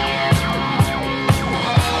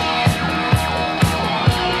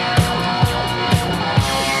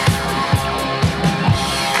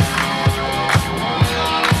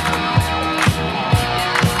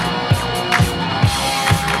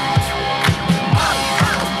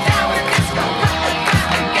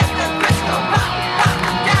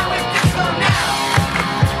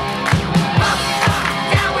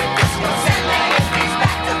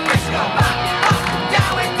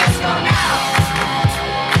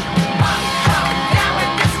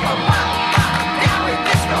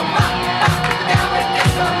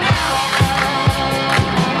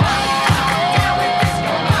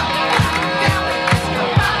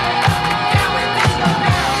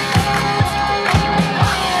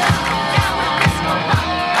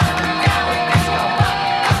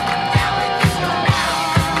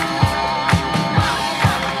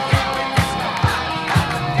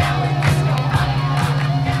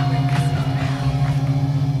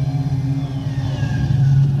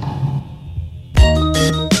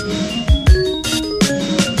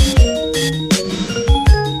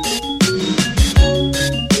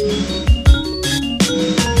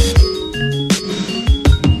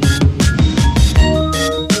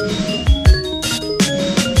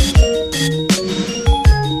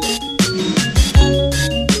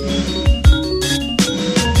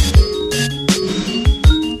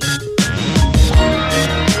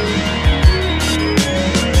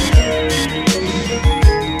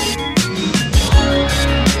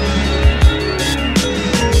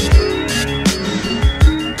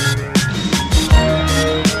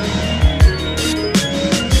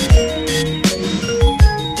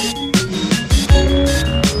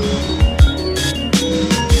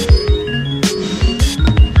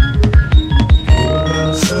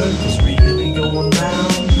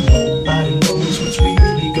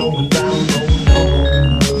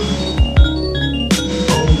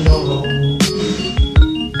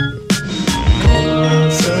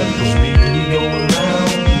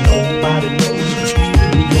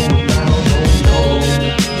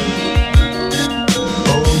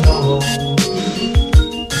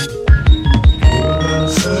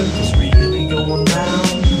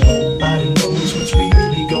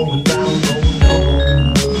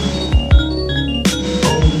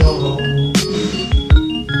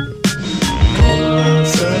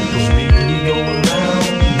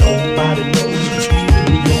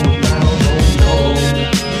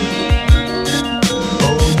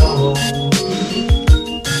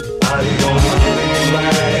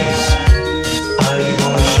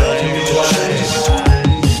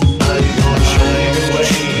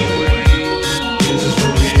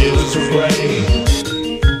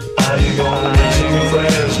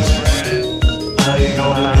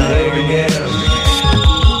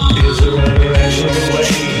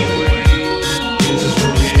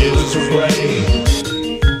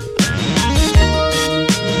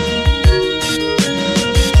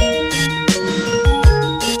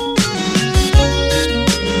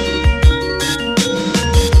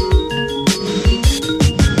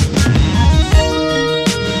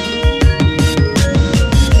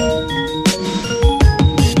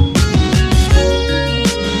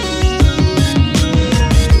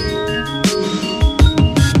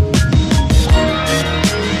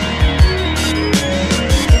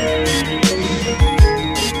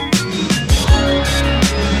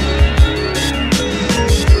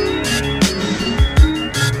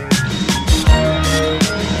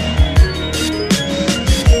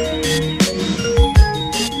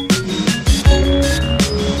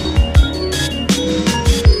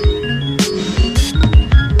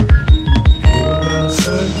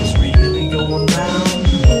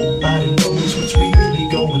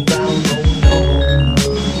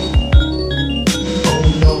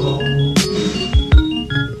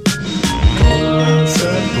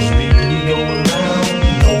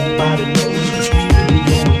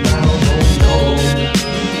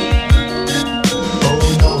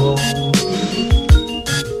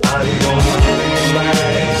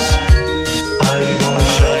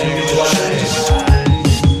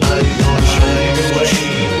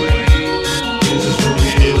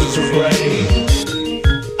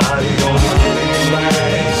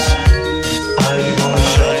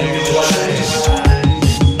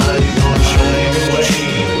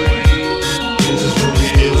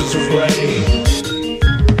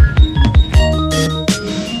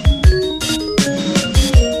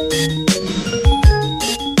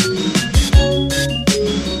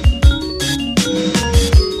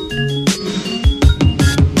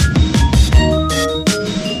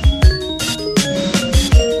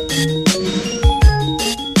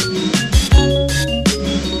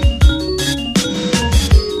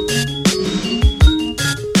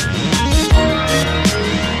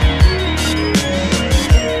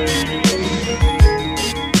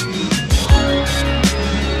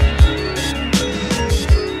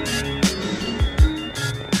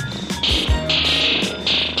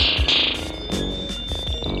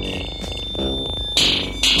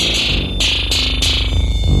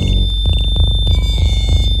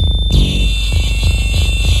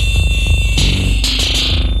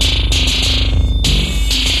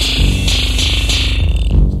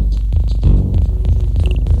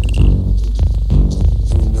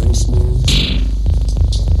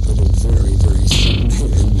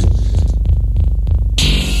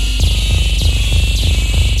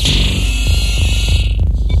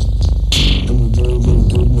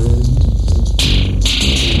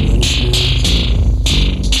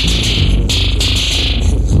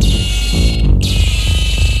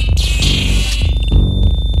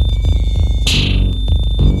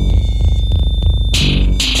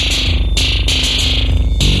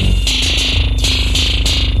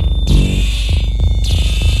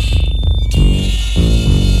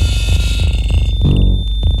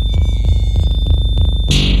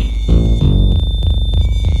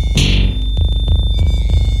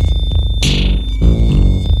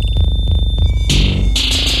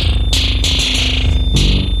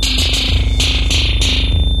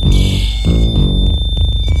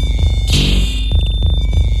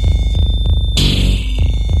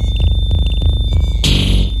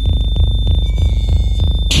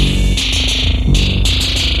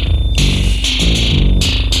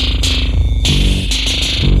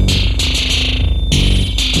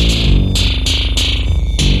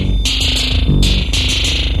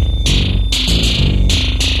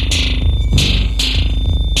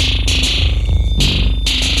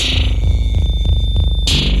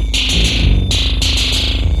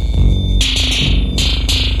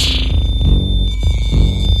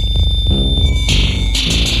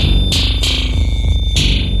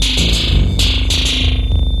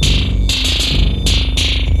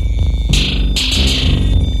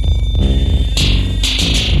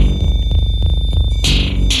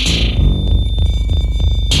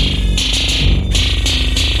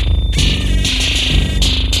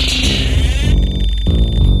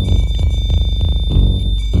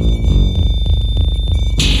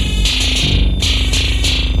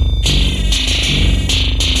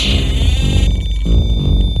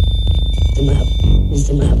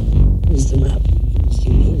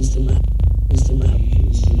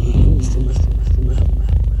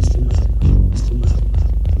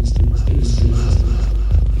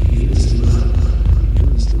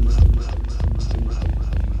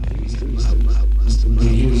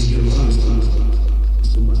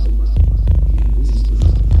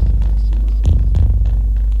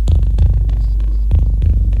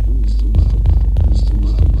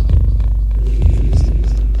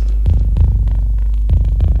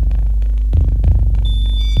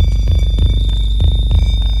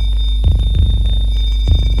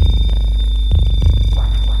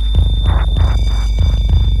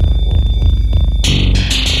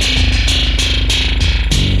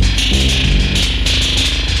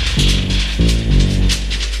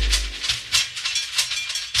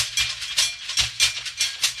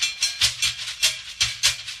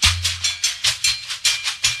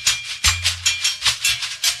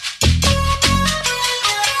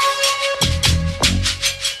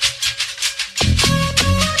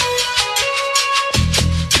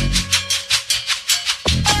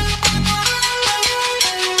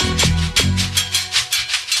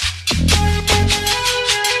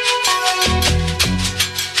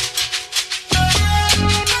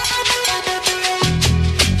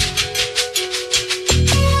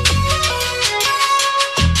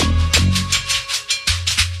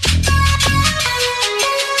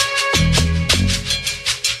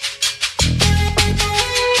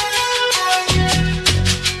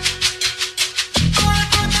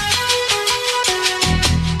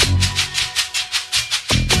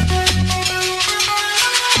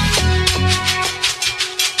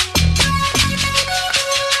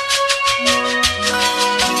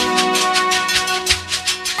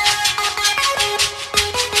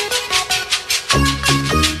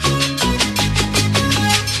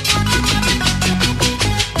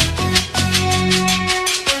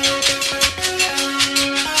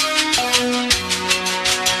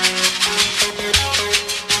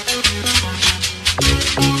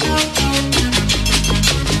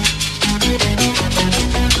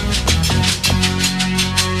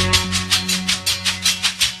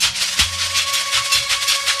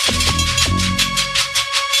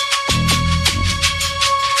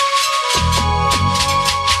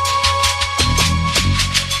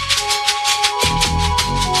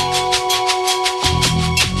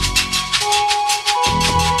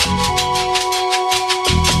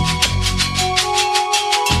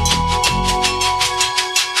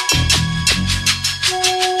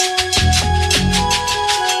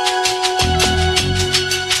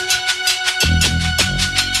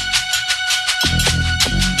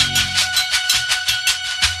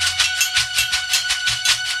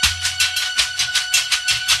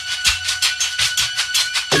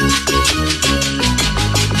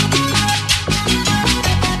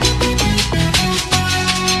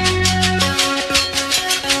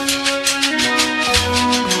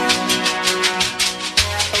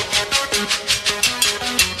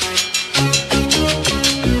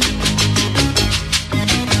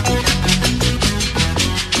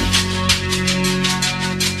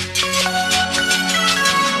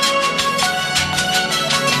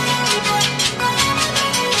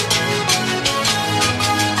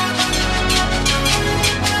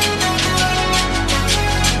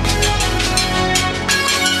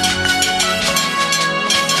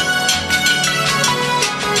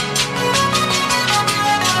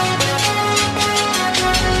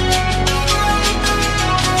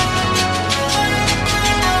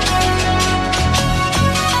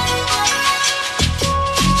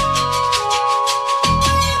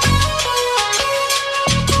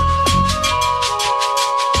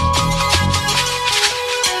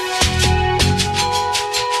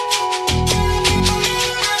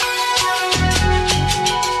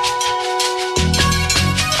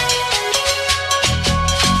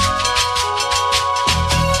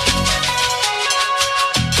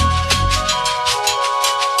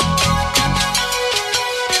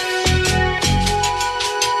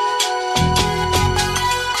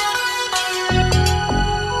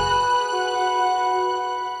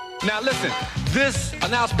 Now listen, this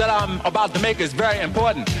announcement that I'm about to make is very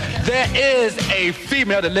important. There is a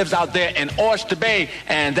female that lives out there in Oyster Bay,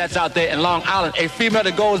 and that's out there in Long Island. A female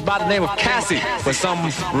that goes by the name of Cassie. For some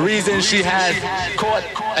reason, she has caught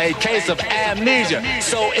a case of amnesia.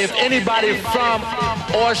 So if anybody from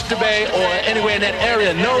Oyster Bay or anywhere in that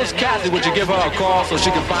area knows Cassie, would you give her a call so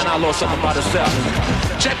she can find out a little something about herself?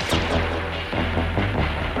 Check.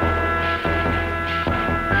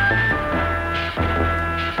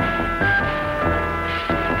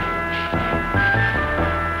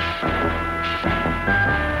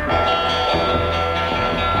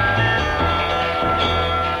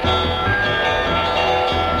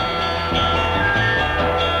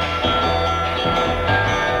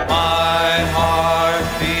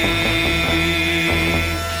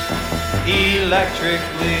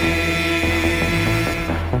 Electrically,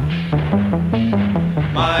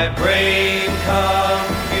 my brain computes,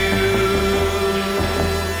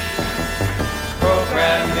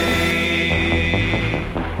 program me.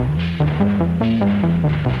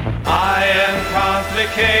 I am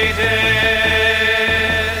complicated,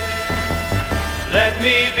 let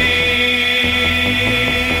me be.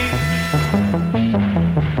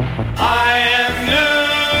 I am new.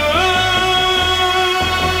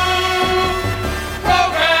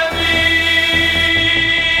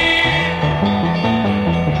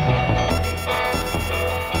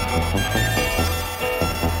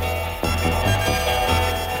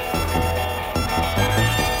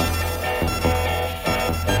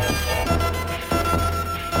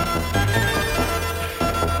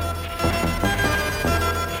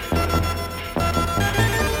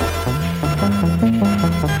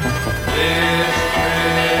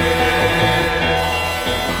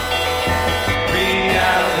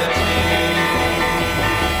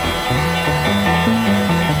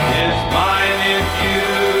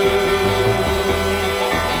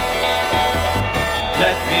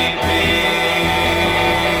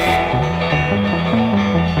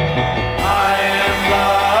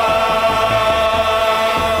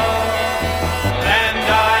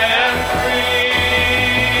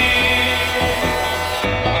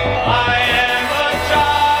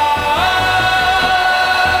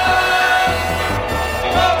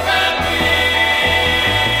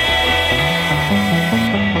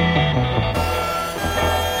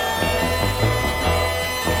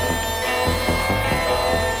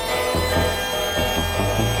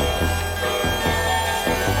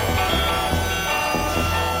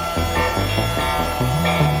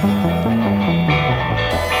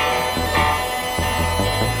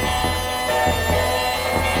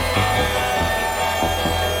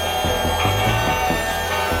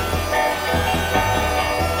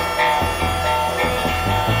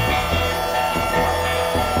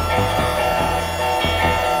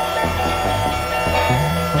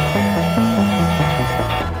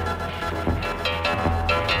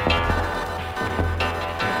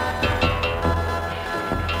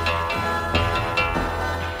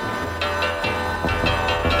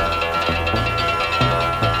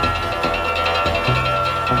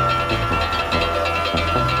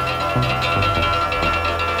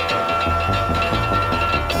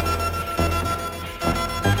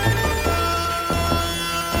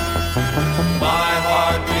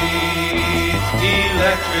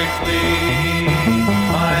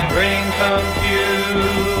 My brain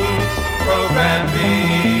computes, program me.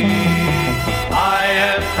 I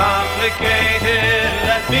am complicated,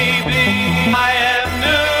 let me be. I am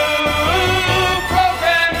new,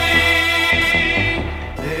 program me.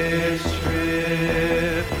 This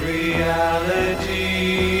trip reality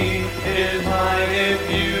is mine if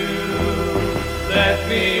you let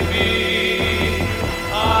me be.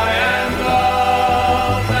 I am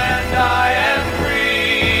love and I am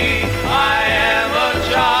free. I am a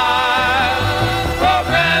child,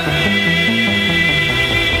 program me.